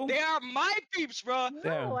people? They are my peeps, bro. No,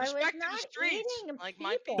 Yeah. I was Respect to the not streets, eating like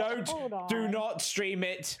my people. people. Do not stream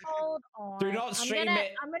it. Hold on. Do not stream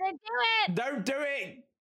it. I'm gonna do it. Don't do it.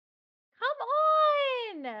 Come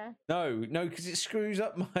on. No, because it screws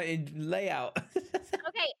up my layout.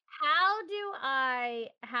 Okay, how do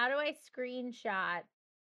I screenshot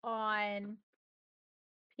on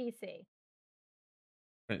PC?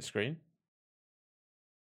 Print screen.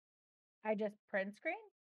 I just print screen?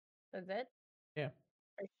 Is it? Yeah.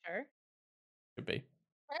 For sure. Could be.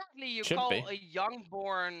 Apparently, you Should call be. a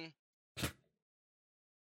youngborn.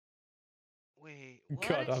 Wait, what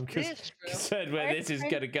God, is I'm this, bro? concerned where Where's this is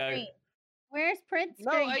print gonna go. screen? Where's print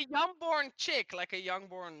No, screen? a youngborn chick, like a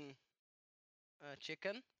youngborn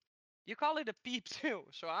chicken. You call it a peep too,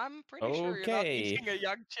 so I'm pretty sure you're not Okay. eating a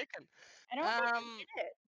young chicken. I don't think I did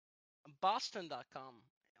it. Boston.com.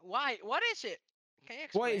 Why? What is it? Can you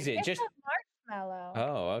explain? What is it? It's Just a marshmallow.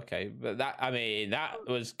 oh, okay. But that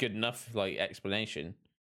was good enough, like, explanation.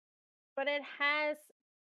 But it has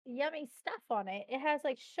yummy stuff on it. It has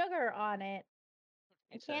like sugar on it.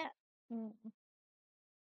 I he said. can't. Mm,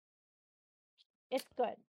 It's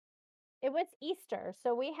good. It was Easter,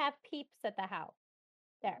 so we have peeps at the house.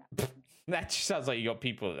 There. That just sounds like you got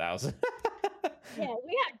people at the house. Yeah,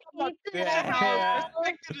 we got Come on, peeps in peeps the in the house. house.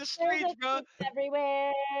 Respect to the There's streets, like bro. peeps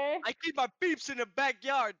everywhere. I keep my peeps in the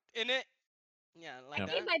backyard, innit? Yeah, like I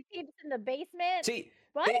that. keep my peeps in the basement. See,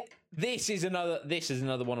 What? this is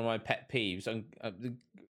another one of my pet peeves.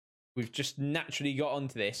 We've just naturally got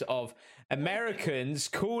onto this of Americans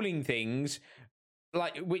calling things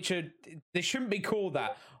like which are they shouldn't be called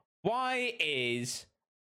that. Why is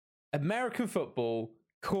American football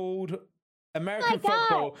called American God.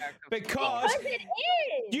 football? American Because Because it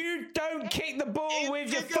is. you don't kick the ball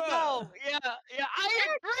with your Kick a foot. ball. Yeah, I Yes,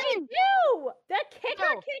 I agree. do. The kicker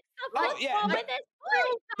No. kicks the Like, football yeah, with his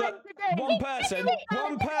foot. But He one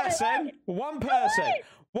literally person. What?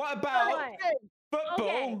 What about What?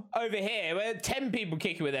 football over here where 10 people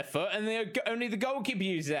kick it with their foot and only the goalkeeper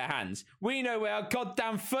uses their hands? We know where our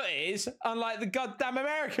goddamn foot is, unlike the goddamn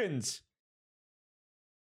Americans.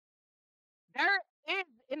 There is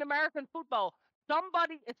in American football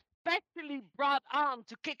somebody especially brought on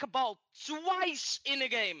to kick a ball twice in a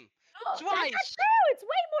game. Oh, that's not Twice. true. It's way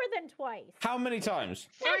more than twice. How many times?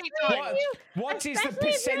 Three Especially times. if you- What is the especially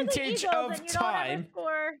if you're the percentage Eagles of and you don't have a time?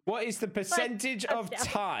 score. What is the percentage of touchdown.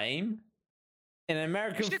 time in You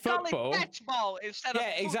American should call football? it catch ball instead Yeah,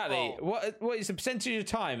 of exactly. football. What is the percentage of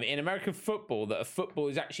time in American football that a football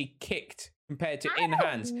is actually kicked compared to in I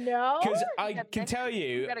hands? don't know. Because I get can angry. tell You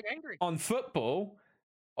you getting angry. on football,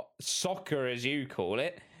 soccer as you call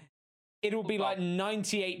it, it'll be like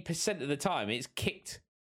 98% of the time it's kicked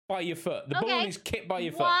by your foot. The ball Okay, is kicked by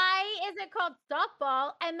your foot. Why is it called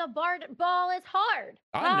softball and the ball is hard?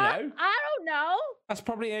 I don't know. I don't know. That's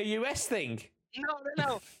probably a US thing.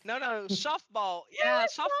 No. Softball. Yeah,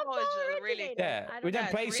 softball is really. originated? Yeah, I we don't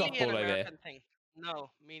know. play it's really softball an over here. American thing.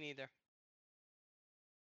 No, me neither.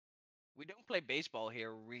 We don't play baseball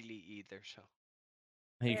here really either. So.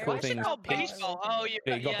 You Why call is it things called pitch. baseball? Oh, you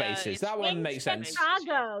Yeah, you got bases. it's That one In makes sense.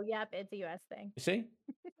 Chicago. Yep, it's a U.S. thing. You see?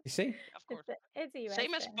 You see? Of course. It's a U.S.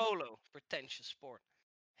 Same as thing. polo. Pretentious sport.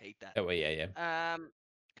 Hate that. Oh, well, yeah.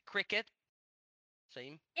 Cricket.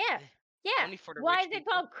 Same. Yeah. Yeah. Only for the Why rich is it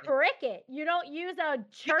people. called cricket? You don't use a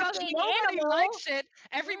Because chirping nobody animal. likes it.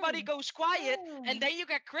 Everybody Mm. goes quiet, Mm. and then you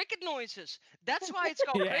get cricket noises. That's why it's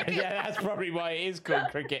called Yeah, cricket. yeah, that's probably why it is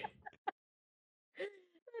called cricket.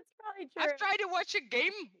 That's probably true. I've tried to watch a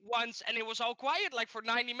game once, and it was all quiet, like for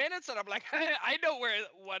 90 minutes, and I'm like, I know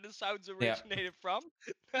what the sounds Yeah. originated from.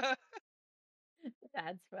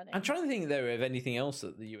 That's funny. I'm trying to think though of anything else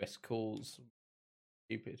that the US calls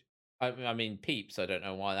stupid. I mean, peeps. I don't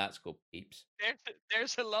know why that's called peeps.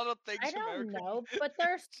 There's a lot of things. I don't American know, but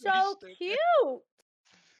they're say so stupid. cute.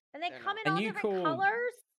 And they They're come not. in And all you different call-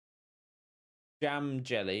 colors. Jam,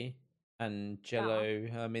 jelly, and Jello.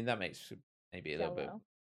 I mean, that makes maybe a little bit. Jello.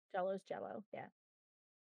 Jello's Jello. Yeah.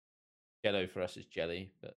 Jello for us is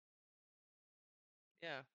jelly, but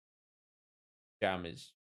Yeah. jam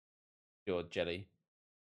is your jelly.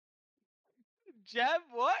 Jam?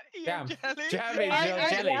 What? Your Jam. jelly? Jam is Jam your or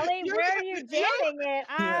jelly. Where are you jamming it?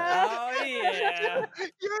 Oh, yeah.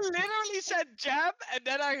 You literally said jam, and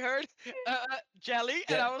then I heard jelly,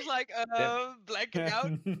 and Yeah. I was like, Yeah. blanking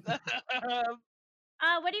out.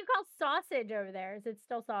 What do you call sausage over there? Is it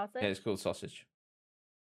still sausage? Yeah, it's called sausage.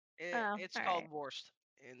 Oh, It's all called right. worst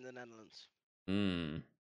in the Netherlands. Mm.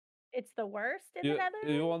 It's the worst in the You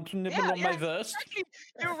Netherlands? want to nibble Yeah, on my yeah, verse? Exactly.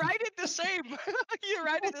 You write it the same. You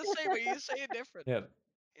write it the same, but you say it different. Yeah.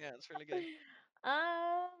 Yeah, it's really good.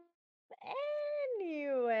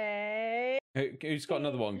 Anyway. Who's got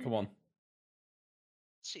another one? Come on.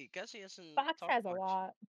 Let's see, Cassie hasn't. Fox talked has a much.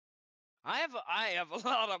 lot. I have a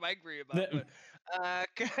lot I'm angry about, but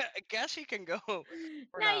Cassie can go.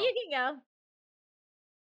 For No, now. you can go.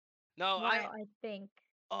 No, Well, I think.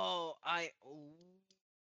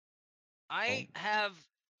 I have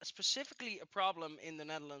specifically a problem in the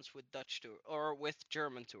Netherlands with Dutch tour or with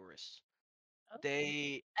German tourists. Oh.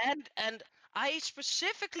 They and I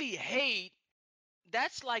specifically hate.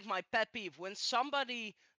 That's like my pet peeve when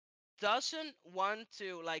somebody doesn't want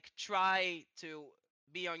to like try to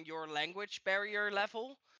be on your language barrier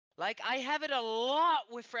level. Like I have it a lot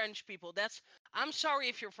with French people. I'm sorry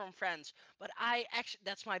if you're from France, but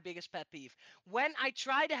that's my biggest pet peeve. When I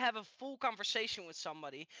try to have a full conversation with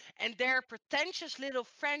somebody and their pretentious little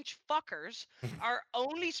French fuckers are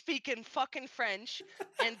only speaking fucking French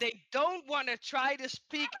and they don't want to try to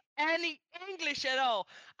speak any English at all.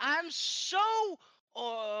 I'm so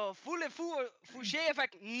voulez-vous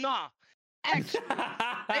avec non. Actually,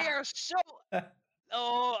 they are so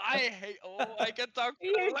Oh, I hate. Oh, I can talk to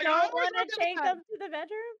them You like, don't oh, want we're to talking take about-" them to the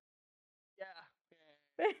bedroom?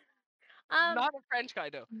 Yeah. Um, Not a French guy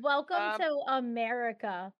though. welcome Um, to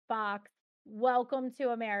America, Fox. Welcome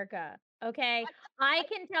to America. Okay. I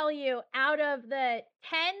can tell you out of the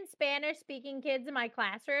 10 Spanish speaking kids in my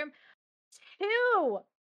classroom, 2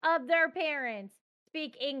 of their parents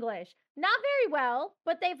speak English. Not very well,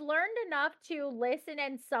 but they've learned enough to listen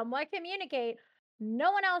and somewhat communicate.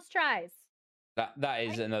 No one else tries. That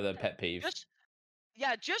is I another pet peeve. just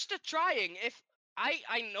yeah, just the trying. If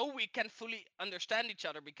I know we can fully understand each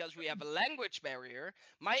other because we have a language barrier.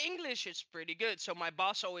 My English is pretty good, so my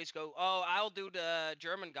boss always go, "Oh, I'll do the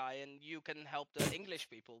German guy, and you can help the English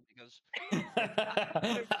people because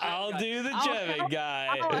like I'll do the German I'll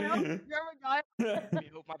guy. do the I'll German help. I'll help guy. the German guy." I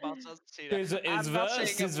hope my boss doesn't see that. His I'm not saying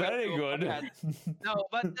verse I is will very do a good. podcast. No,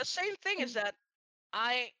 but the same thing is that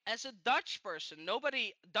as a Dutch person,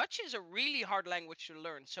 Dutch is a really hard language to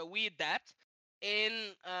learn. So we adapt.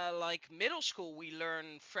 In like middle school, we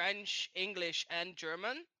learn French, English, and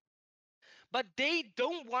German. But they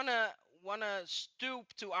don't wanna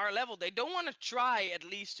stoop to our level. They don't wanna try at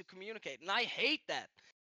least to communicate, and I hate that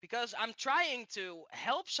because I'm trying to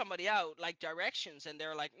help somebody out, like directions, and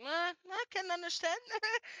they're like, "Nah, I can understand."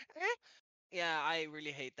 Yeah, I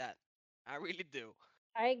really hate that. I really do.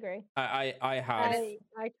 I agree. I have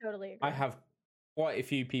I totally I agree. have quite a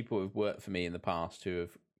few people who've worked for me in the past who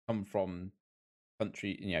have come from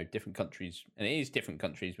different countries, and it is different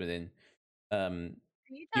countries within um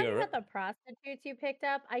Are you talking Europe. about the prostitutes you picked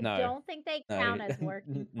up? I No, don't think they no, count as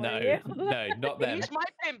working for no, you. no, not them. He's my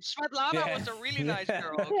pimp. Svetlana Yeah. was a really nice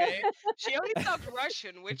girl, okay? She only talks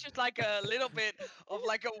Russian, which is like a little bit of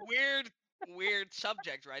like a weird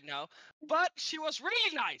subject right now. But she was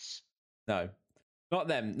really nice. No, not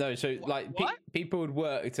them. No, so like What? people had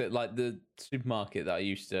worked at like the supermarket that I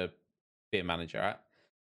used to be a manager at,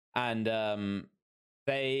 and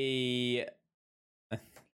they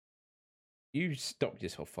you stop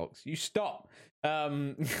yourself, Fox. You stop.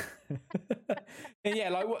 And yeah,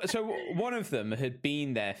 so one of them had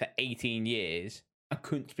been there for 18 years and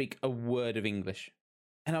couldn't speak a word of English,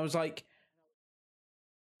 and I was like,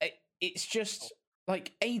 it's just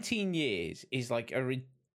like 18 years is like a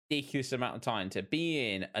ridiculous amount of time to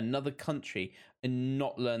be in another country and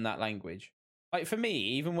not learn that language. Like for me,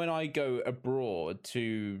 even when I go abroad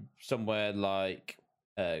to somewhere like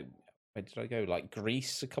where did I go? Like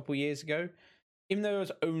Greece a couple years ago. Even though I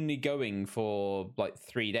was only going for like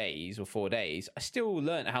 3 days or 4 days, I still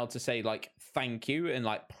learned how to say like thank you and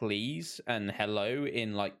like please and hello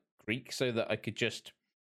in like Greek so that I could just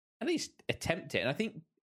at least attempt it. And I think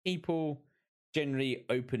people generally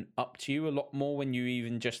open up to you a lot more when you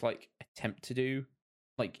even just like attempt to do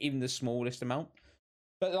like even the smallest amount.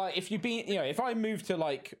 But like if if I moved to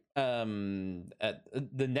like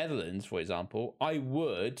the Netherlands, for example, I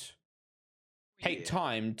would take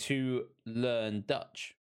time to learn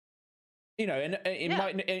Dutch. And it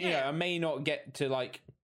might, I may not get to like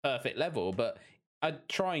perfect level, but I'd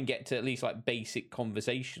try and get to at least like basic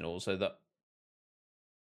conversational so that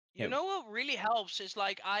You know what really helps is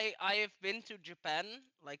like I have been to Japan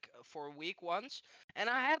like for a week once, and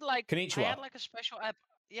I had Konnichiwa. like a special app.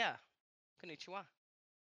 Yeah, konnichiwa.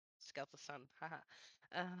 Scout-san.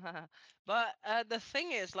 Haha. But the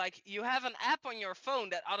thing is, like, you have an app on your phone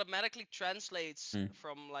that automatically translates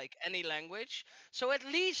from like any language. So at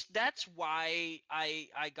least that's why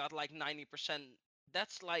I got like 90%.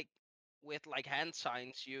 That's like with like hand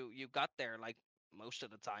signs, you got there like most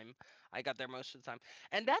of the time. I got there most of the time,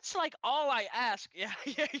 and that's like all I ask. Yeah,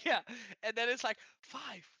 yeah, yeah. And then it's like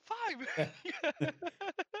five, five.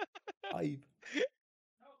 Five.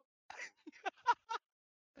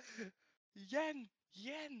 Yen.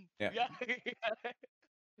 Yeah. Yeah.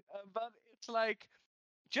 But it's like,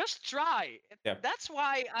 just try. Yeah. That's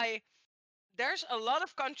why there's a lot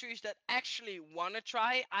of countries that actually want to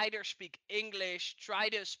try, either speak English, try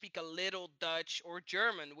to speak a little Dutch or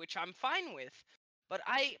German, which I'm fine with. But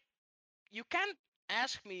you can't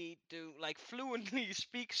ask me to like fluently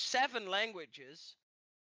speak 7 languages.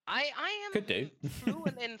 I Could do. am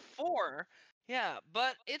fluent in 4. Yeah,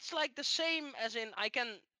 but it's like the same as in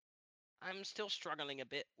I'm still struggling a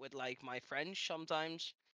bit with like my French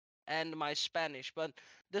sometimes and my Spanish, but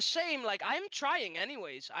the same, like I'm trying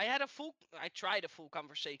anyways. I tried a full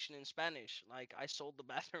conversation in Spanish. Like I sold the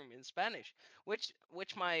bathroom in Spanish, which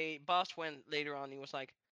my boss went later on. He was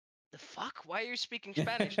like, "The fuck? Why are you speaking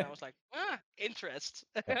Spanish?" And I was like, interest.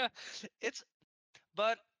 It's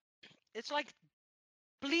but it's like,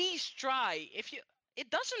 please try. it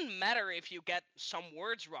doesn't matter if you get some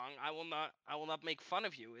words wrong. I will not make fun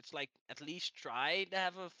of you. It's like at least try to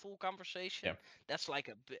have a full conversation. Yeah. That's like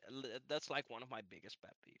that's like one of my biggest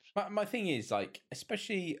pet peeves. My thing is, like,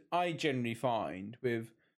 especially I generally find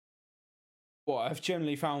with what I've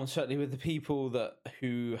generally found, certainly with the people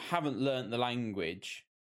who haven't learnt the language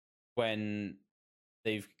when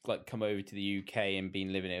they've like come over to the UK and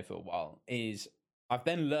been living here for a while, is I've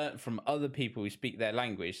then learnt from other people who speak their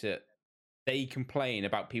language that they complain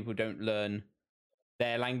about people don't learn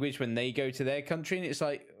their language when they go to their country, and it's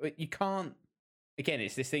like you can't. Again,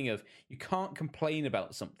 it's this thing of you can't complain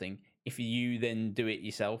about something if you then do it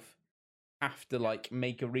yourself. Have to like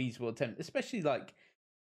make a reasonable attempt, especially like,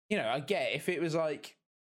 you know, I get if it was like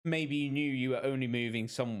maybe you knew you were only moving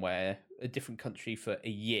somewhere, a different country for a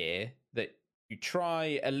year, that you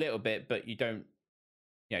try a little bit, but you don't,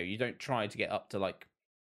 you know, you don't try to get up to like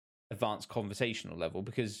advanced conversational level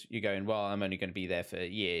because you're going, well, I'm only going to be there for a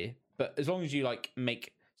year. But as long as you like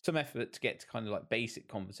make some effort to get to kind of like basic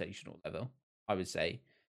conversational level, I would say.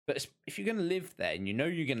 But if you're going to live there and you know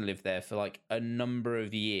you're going to live there for like a number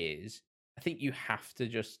of years, I think you have to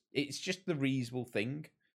just, it's just the reasonable thing,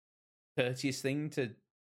 courteous thing to,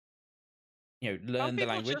 you know, learn the language.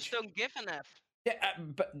 Some people just don't give an F. Yeah,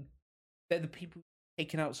 but they're the people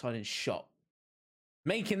taken outside and shot.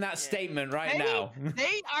 Making that statement right now.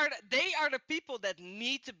 they are the people that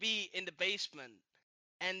need to be in the basement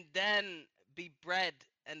and then be bred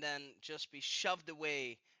and then just be shoved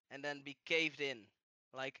away and then be caved in.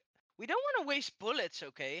 Like, we don't want to waste bullets,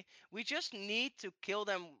 okay? We just need to kill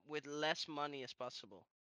them with less money as possible.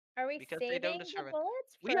 Are we because saving they don't deserve the it.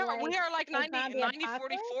 bullets? We for, are like a 90, zombie 90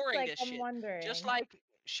 apocalypse? 44 in Like, this I'm shit. wondering. Just like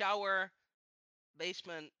shower,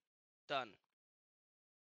 basement, done.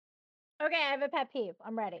 Okay, I have a pet peeve.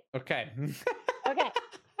 I'm ready. Okay. Okay.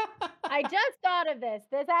 I just thought of this.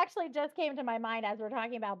 This actually just came to my mind as we're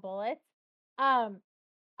talking about bullets.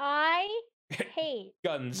 I hate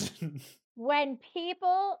guns. when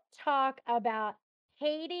people talk about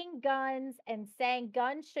hating guns and saying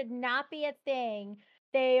guns should not be a thing.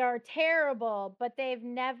 They are terrible, but they've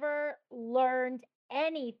never learned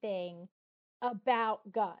anything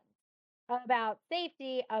about guns, about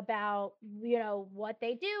safety, about, you know, what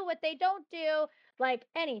they do, what they don't do, like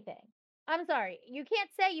anything. I'm sorry. You can't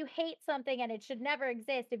say you hate something and it should never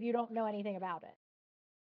exist if you don't know anything about it.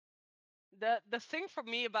 The thing for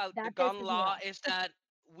me about the That gun pisses me law off. is that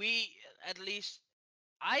we, at least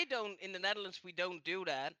I don't, in the Netherlands, we don't do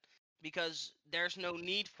that because there's no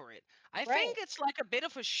need for it. I Right. think it's like a bit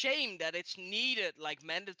of a shame that it's needed, like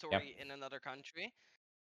mandatory in another country.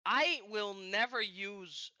 I will never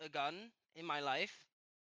use a gun in my life.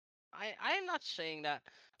 I am not saying that.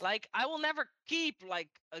 Like, I will never keep like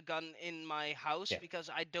a gun in my house because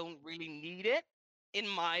I don't really need it in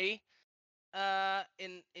my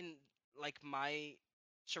in like my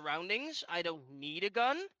surroundings. I don't need a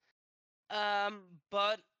gun.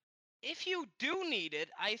 But if you do need it,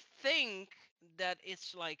 I think that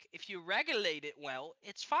it's like if you regulate it well,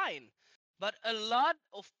 it's fine. But a lot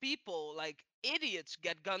of people, like idiots,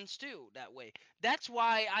 get guns too that way. That's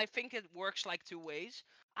why I think it works like two ways.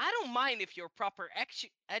 I don't mind if you're proper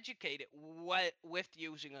educated with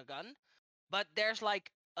using a gun, but there's like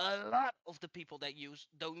a lot of the people that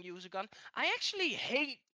don't use a gun. I actually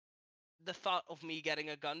hate the thought of me getting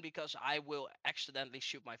a gun because I will accidentally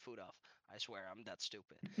shoot my foot off. I swear I'm that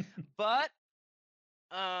stupid. But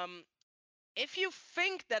if you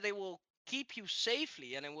think that it will keep you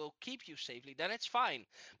safely and it will keep you safely, then it's fine.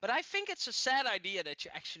 But I think it's a sad idea that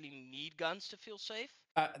you actually need guns to feel safe.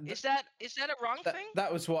 Is that a wrong thing?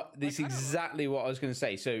 That was what this Like, exactly what I was going to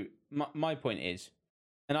say. So my point is,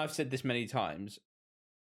 and I've said this many times,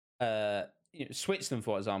 you know, Switzerland,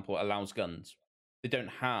 for example, allows guns. They don't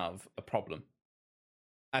have a problem.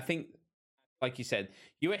 I think, like you said,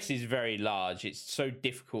 US is very large. It's so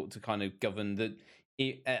difficult to kind of govern that,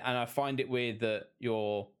 and I find it weird that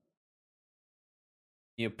your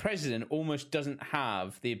president almost doesn't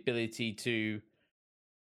have the ability to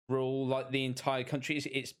rule like the entire country.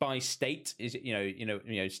 It's by state. Is it, you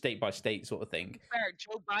know, state by state sort of thing. Fair.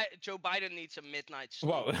 Joe Biden needs a midnight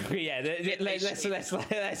sleep. Well, yeah.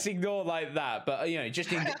 Let's ignore like that. But you know,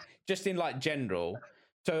 just in like general.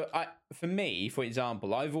 So for me, for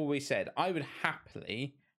example, I've always said I would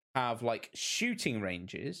happily have like shooting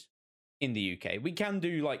ranges in the UK. We can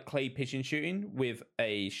do like clay pigeon shooting with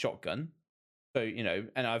a shotgun. So, you know,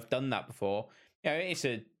 and I've done that before. You know, it's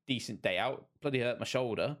a decent day out. Bloody hurt my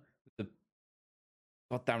shoulder with the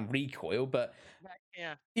goddamn recoil. But,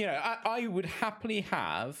 yeah, you know, I would happily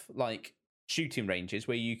have like shooting ranges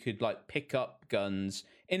where you could like pick up guns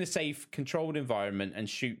in a safe, controlled environment and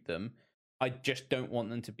shoot them. I just don't want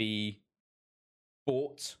them to be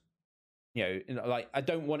bought. Like I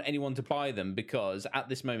don't want anyone to buy them because at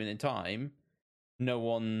this moment in time, no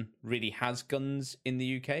one really has guns in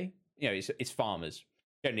the UK. It's farmers.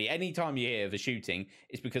 Generally, any time you hear of a shooting,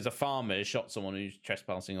 it's because a farmer has shot someone who's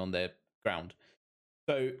trespassing on their ground.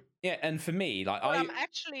 So yeah, and for me, like I'm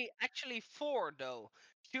actually for though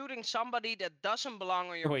shooting somebody that doesn't belong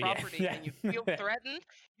on your property and you feel threatened.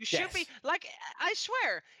 You should be like, I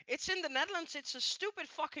swear, it's in the Netherlands. It's a stupid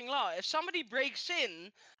fucking law. If somebody breaks in,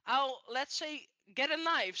 let's say get a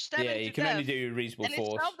knife, stab him to you can death, only do reasonable and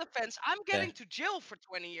force. it's self-defense. I'm getting to jail for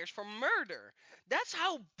 20 years for murder. That's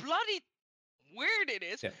how bloody weird it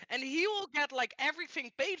is. And he will get like everything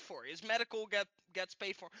paid for. His medical gets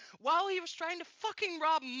paid for while he was trying to fucking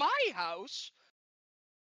rob my house.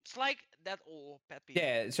 It's like that old pet peeve.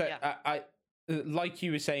 Yeah, so I like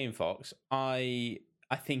you were saying, Fox, I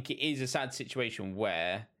think it is a sad situation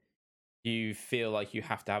where you feel like you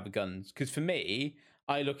have to have guns. Because for me,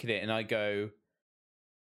 I look at it and I go,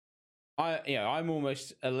 I'm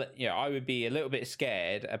almost, I would be a little bit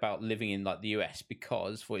scared about living in like the US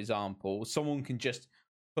because, for example, someone can just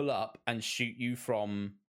pull up and shoot you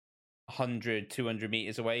from 100, 200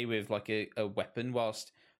 meters away with like a weapon,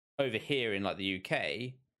 whilst over here in like the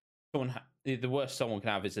UK, the worst someone can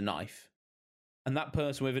have is a knife, and that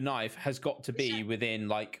person with a knife has got to be within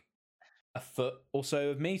like a foot or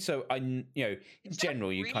so of me. So in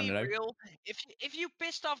general, you kind of know. Real? If you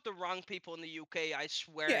pissed off the wrong people in the UK, I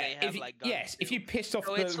swear they have like guns. Yes, too. if you pissed off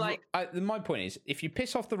my point is, if you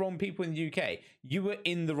piss off the wrong people in the UK, you were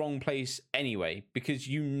in the wrong place anyway because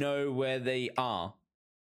you know where they are.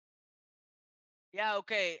 Yeah,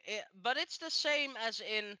 okay, but it's the same as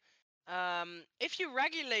in if you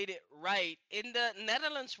regulate it right. In the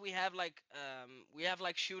Netherlands, we have like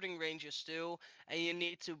shooting ranges too, and you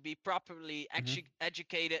need to be properly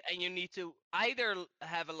educated, and you need to either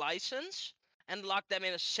have a license and lock them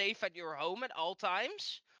in a safe at your home at all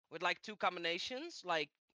times with like 2 combinations. Like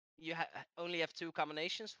you only have 2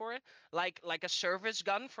 combinations for it, like a service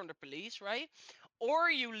gun from the police, right?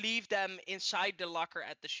 Or you leave them inside the locker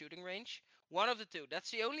at the shooting range. One of the two.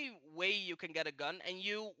 That's the only way you can get a gun, and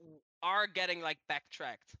you are getting like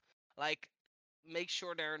backtracked. Like, make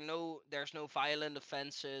sure there's no violent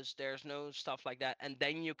offenses, there's no stuff like that, and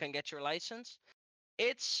then you can get your license.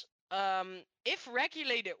 It's if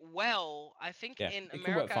regulated well, I think in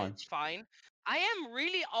America it's fine. I am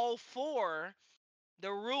really all for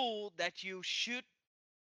the rule that you should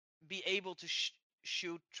be able to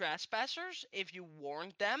shoot trespassers if you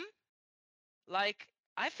warn them. Like,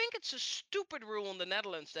 I think it's a stupid rule in the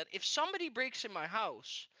Netherlands that if somebody breaks in my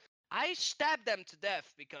house, I stab them to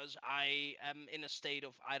death because I am in a state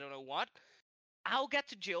of I don't know what, I'll get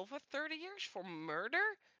to jail for 30 years for murder?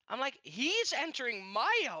 I'm like, he's entering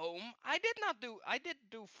my home. I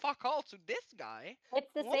didn't do fuck all to this guy.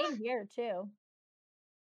 It's the same here too.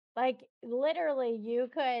 Like literally you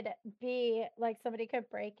could be like somebody could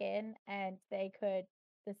break in and they could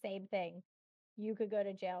the same thing. You could go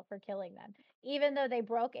to jail for killing them. Even though they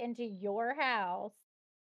broke into your house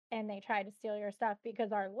and they tried to steal your stuff,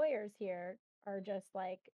 because our lawyers here are just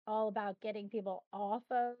like all about getting people off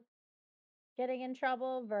of getting in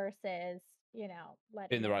trouble versus,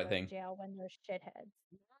 letting the them right go thing. to jail when they're shitheads.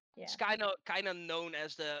 Yeah. It's kind of known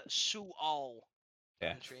as the sue all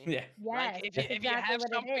country. Yeah. Like Yes, if you have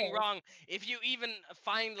something wrong, if you even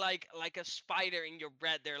find like a spider in your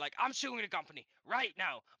bread, they're like, I'm suing the company right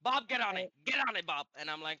now. Bob, get on it. Get on it, Bob. And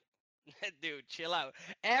I'm like, dude, chill out.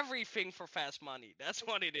 Everything for fast money. That's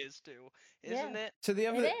what it is too, isn't it? So the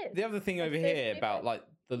other thing over here about like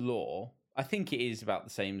the law, I think it is about the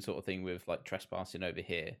same sort of thing with like trespassing over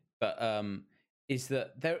here, but is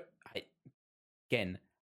that I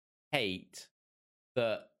hate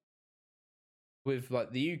that with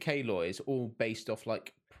like the UK law is all based off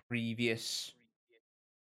like previous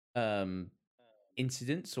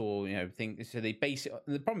incidents or things. So they base it.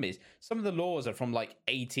 The problem is some of the laws are from like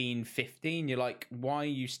 1815. You're like, why are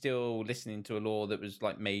you still listening to a law that was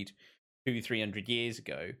like made 200-300 years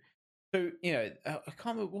ago? So I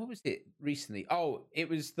can't remember, what was it recently? Oh, it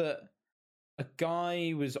was that a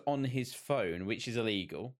guy was on his phone, which is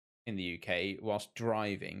illegal in the UK, whilst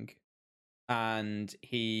driving, and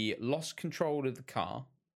he lost control of the car.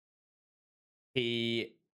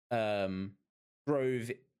 He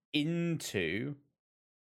drove into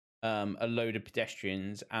a load of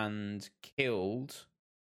pedestrians and killed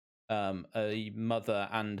a mother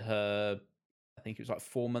and her, I think it was like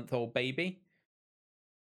 4-month-old baby.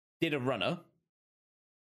 Did a runner,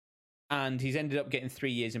 and he's ended up getting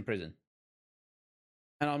 3 years in prison.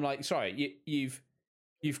 And I'm like, sorry, you've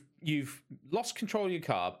you've lost control of your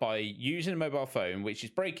car by using a mobile phone, which is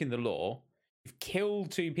breaking the law. You've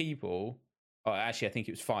killed 2 people. Oh, actually, I think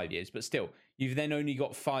it was 5 years, but still, you've then only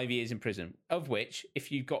got 5 years in prison. Of which,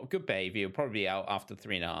 if you've got good behavior, you're probably out after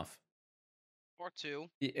 3.5. Or 2.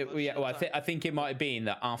 Yeah, most of the well, time. I think it might have been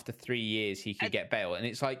that after 3 years he could And- get bail, and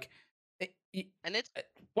it's like, And it's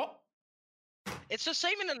what? it's the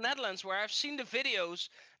same in the Netherlands, where I've seen the videos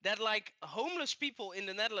that like homeless people in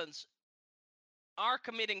the Netherlands are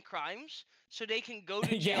committing crimes, so they can go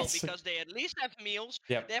to jail Yes. because they at least have meals.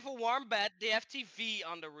 Yep. They have a warm bed. They have TV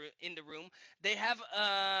on in the room. They have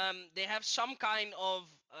some kind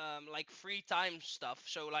of like free time stuff.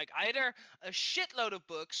 So like either a shitload of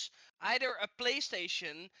books, either a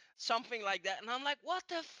PlayStation, something like that. And I'm like, what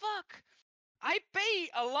the fuck? I pay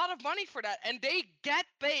a lot of money for that, and they get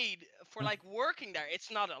paid for like working there.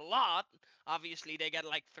 It's not a lot. Obviously, they get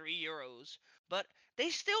like €3, but they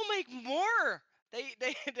still make more.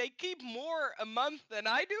 They keep more a month than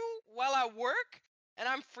I do while I work, and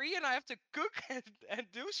I'm free and I have to cook and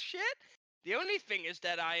do shit. The only thing is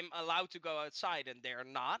that I'm allowed to go outside and they're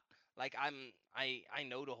not. Like I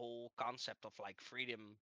know the whole concept of like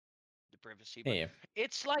freedom, the privacy, but Yeah.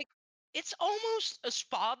 it's like it's almost a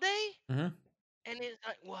spa day. Mm-hmm. And it's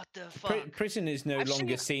like, what the fuck? Prison is no I've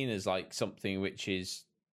longer seen- seen as like something which is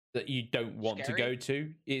that you don't want to Scary? go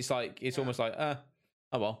to. It's like it's Yeah. almost like, oh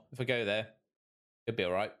well, if I go there, it'll be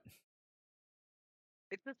all right.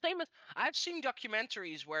 It's the same as I've seen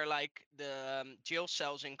documentaries where like the jail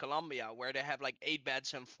cells in Colombia where they have like 8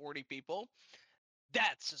 beds and 40 people.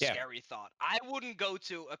 That's a Yeah. scary thought. I wouldn't go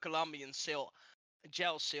to a Colombian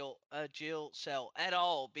jail cell at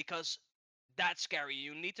all because that's scary.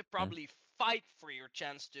 You need to probably fight for your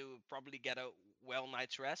chance to probably get a well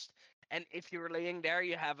night's rest. And if you're laying there,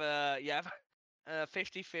 you have a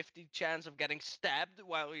 50-50 chance of getting stabbed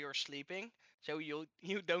while you're sleeping. So you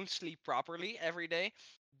don't sleep properly every day.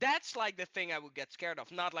 That's like the thing I would get scared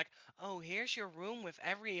of. Not like, oh, here's your room with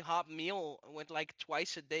every hot meal, with like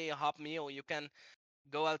twice a day a hot meal. You can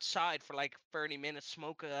go outside for like 30 minutes,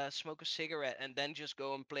 smoke a cigarette, and then just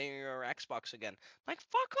go and play your Xbox again. Like,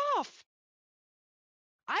 fuck off.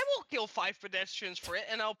 I will kill 5 pedestrians for it,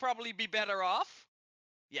 and I'll probably be better off.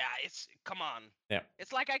 Yeah, come on. Yeah.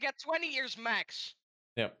 It's like I get 20 years max.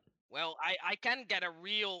 Yep. Well, I can get a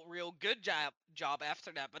real good job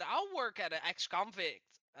after that, but I'll work at an ex-convict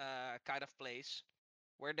kind of place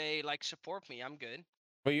where they like support me. I'm good.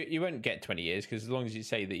 Well, you won't get 20 years because as long as you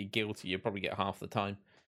say that you're guilty, you'll probably get half the time.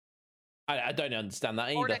 I don't understand that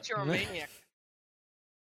either. Or that you're a maniac.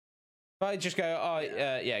 But I just go, oh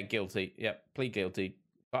yeah, guilty. Yep, plead guilty.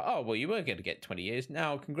 But, oh well, you were going to get 20 years.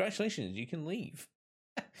 Now, congratulations, you can leave.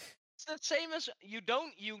 It's the same as you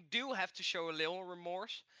do have to show a little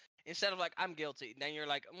remorse. Instead of like, I'm guilty, then you're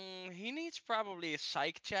like, he needs probably a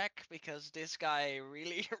psych check because this guy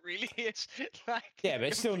really, really is like. Yeah, but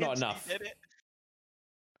it's still not convinced he enough. did it.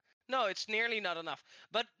 No, it's nearly not enough.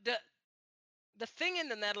 But the thing in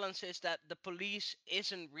the Netherlands is that the police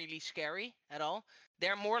isn't really scary at all.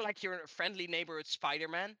 They're more like your friendly neighborhood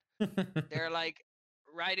Spider-Man. They're like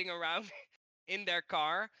riding around in their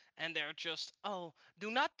car and they're just, oh,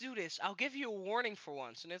 do not do this. I'll give you a warning for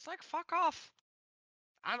once. And it's like, fuck off.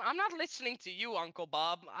 I'm not listening to you, Uncle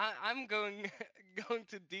Bob. I'm going going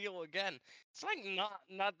to deal again. It's like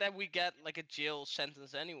not that we get like a jail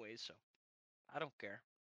sentence anyway, so I don't care.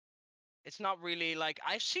 It's not really like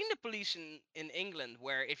I've seen the police in England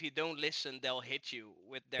where if you don't listen, they'll hit you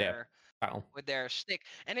with their with their stick.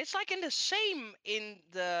 And it's like in the same in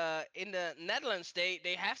the Netherlands, they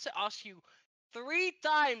have to ask you 3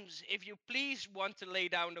 times if you please want to lay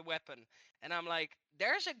down the weapon. And I'm like,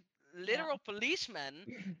 there's a literal policeman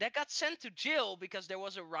that got sent to jail because there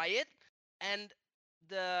was a riot and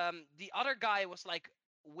the other guy was like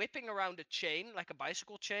whipping around a chain, like a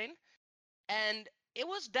bicycle chain, and it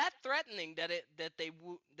was that threatening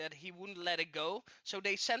that he wouldn't let it go. So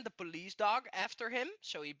they sent the police dog after him.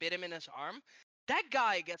 So he bit him in his arm. That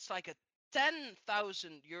guy gets like a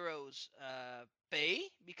 10,000 euros pay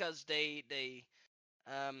because they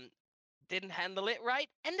didn't handle it right,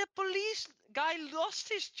 and the police guy lost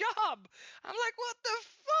his job. I'm like, what the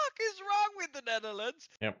fuck is wrong with the Netherlands?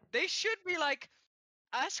 Yep. They should be like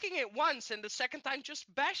asking it once, and the second time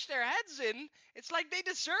just bash their heads in. It's like they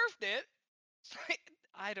deserved it.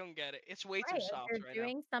 I don't get it. It's way too Right, soft if you're right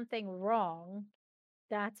doing something wrong,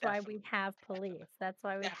 that's why we Definitely. have police. That's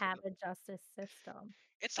why we have Definitely. a justice system.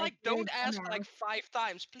 It's Like, like you're a don't ask like dumbass. 5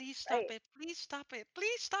 times. Please stop Right. it. Please stop it.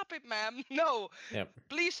 Please stop it, ma'am. No. Yep.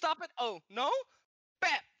 Please stop it. Oh no.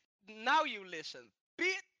 Bap. Now you listen,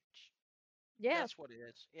 bitch. Yeah, That's what it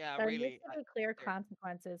is. Yeah, there really. needs to be clear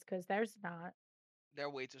consequences because there's not. their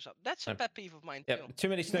way to something. That's a Yep. pet peeve of mine Yep. too. Too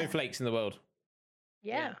many snowflakes in the world,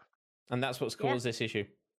 Yeah. and that's what's Yeah. caused this issue.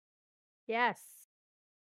 Yes.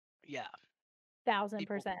 Yeah.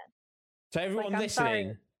 1000%. So everyone I'm sorry.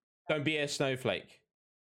 listening, don't be a snowflake.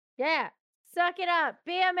 Yeah. Suck it up.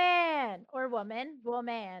 Be a man or woman.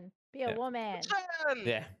 Woman. Be a Yeah. woman. Listen,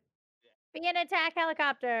 Yeah. Be an attack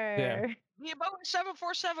helicopter. Be a Boeing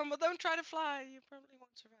 747, but don't try to fly. You probably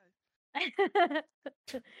won't survive.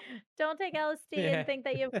 Don't take LSD Yeah. and think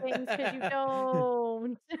that you have wings because you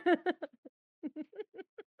don't.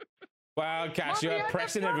 Wow, Cash, you're Mommy, I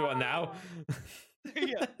oppressing can everyone now.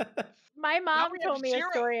 Yeah. My mom we have told me a 0.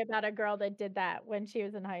 story about a girl that did that when she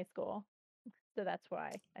was in high school. So that's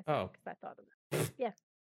why I said Oh. because I thought of it. Yeah.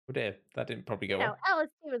 Oh dear, that didn't probably go You know, well.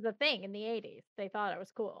 LSD was a thing in the 80s. They thought it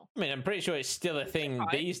was cool. I mean, I'm pretty sure it's still a thing fine.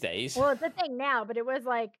 these days. Well, it's a thing now, but it was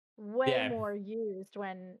like way Yeah. more used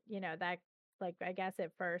when, that like I guess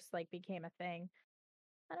it first like became a thing.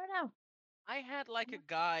 I don't know. I had like a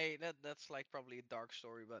guy that's like probably a dark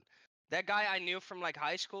story, but that guy I knew from like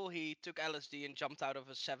high school, he took LSD and jumped out of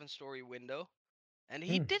a 7-story window, and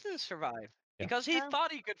he Hmm. didn't survive Yeah. because he Oh.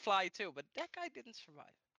 thought he could fly too, but that guy didn't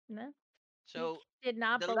survive. No. So Did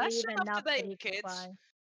not the believe lesson of enough that today, he could kids, fly.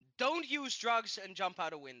 don't use drugs and jump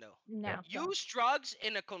out a window. No. don't. Use drugs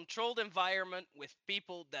in a controlled environment with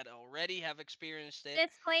people that already have experienced it.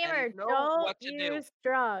 Disclaimer, know don't what to do. use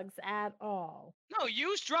drugs at all. No,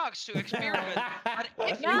 use drugs to experiment. But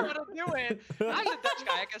if you No. want to do it, I'm the Dutch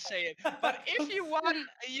guy, I can say it. But if you want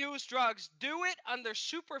to use drugs, do it under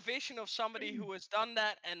supervision of somebody who has done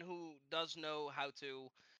that and who does know how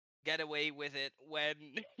to get away with it when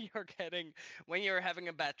you're having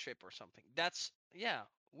a bad trip or something.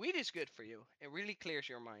 Weed is good for you. It really clears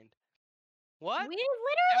your mind. What? We Am I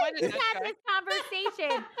literally the just Dutch had guy? this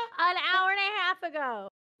conversation an hour and a half ago.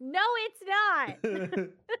 No, it's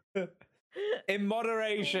not. In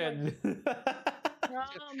moderation. Oh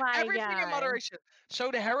my Everything god. in moderation.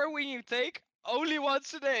 So the heroin you take only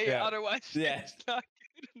once a day, Yeah. otherwise Yeah. it's not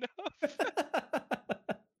good enough.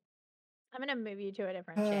 I'm gonna move you to a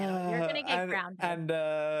different channel. You're gonna get grounded. And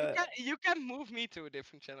You can move me to a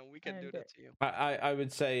different channel. We can Oh, do good. that to you. I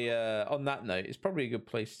would say on that note, it's probably a good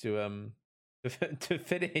place to to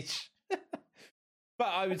finish. But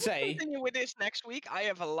I would We'll say continue with this next week. I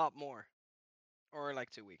have a lot more, or like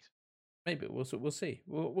 2 weeks. maybe we'll see.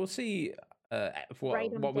 We'll see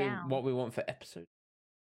Write 'em down. what we want for episode.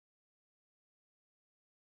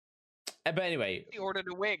 But anyway, We ordered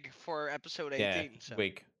a wig for episode 18. So.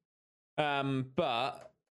 wig.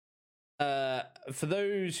 But for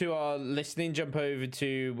those who are listening, jump over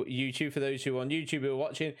to YouTube. For those who are on YouTube who are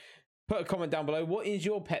watching, put a comment down below. What is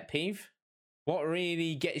your pet peeve? What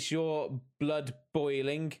really gets your blood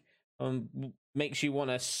boiling? Makes you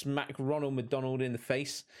want to smack Ronald McDonald in the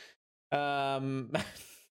face? I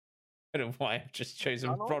don't know why I've just chosen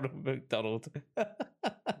Ronald McDonald.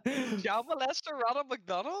 Child molester Ronald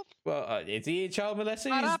McDonald? Well, is he a child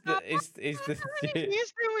molester? Is the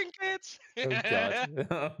He's doing kids. Oh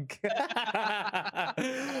god!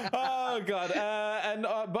 Oh god!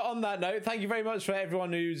 But on that note, thank you very much for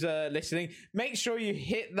everyone who's listening. Make sure you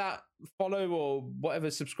hit that follow or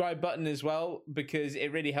whatever subscribe button as well, because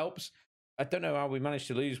it really helps. I don't know how we managed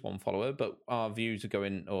to lose one follower, but our views are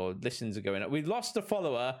going, or listens are going up. We lost a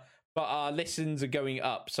follower, but our listens are going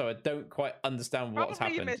up, so I don't quite understand what's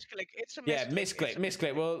Probably happened. a misclick. It's a misclick. Yeah,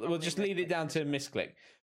 misclick. We'll just leave it down to misclick.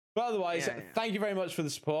 But otherwise, thank you very much for the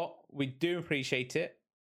support. We do appreciate it.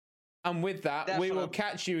 And with that, we will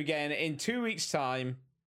catch you again in 2 weeks' time.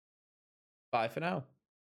 Bye for now.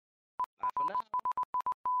 Bye for now.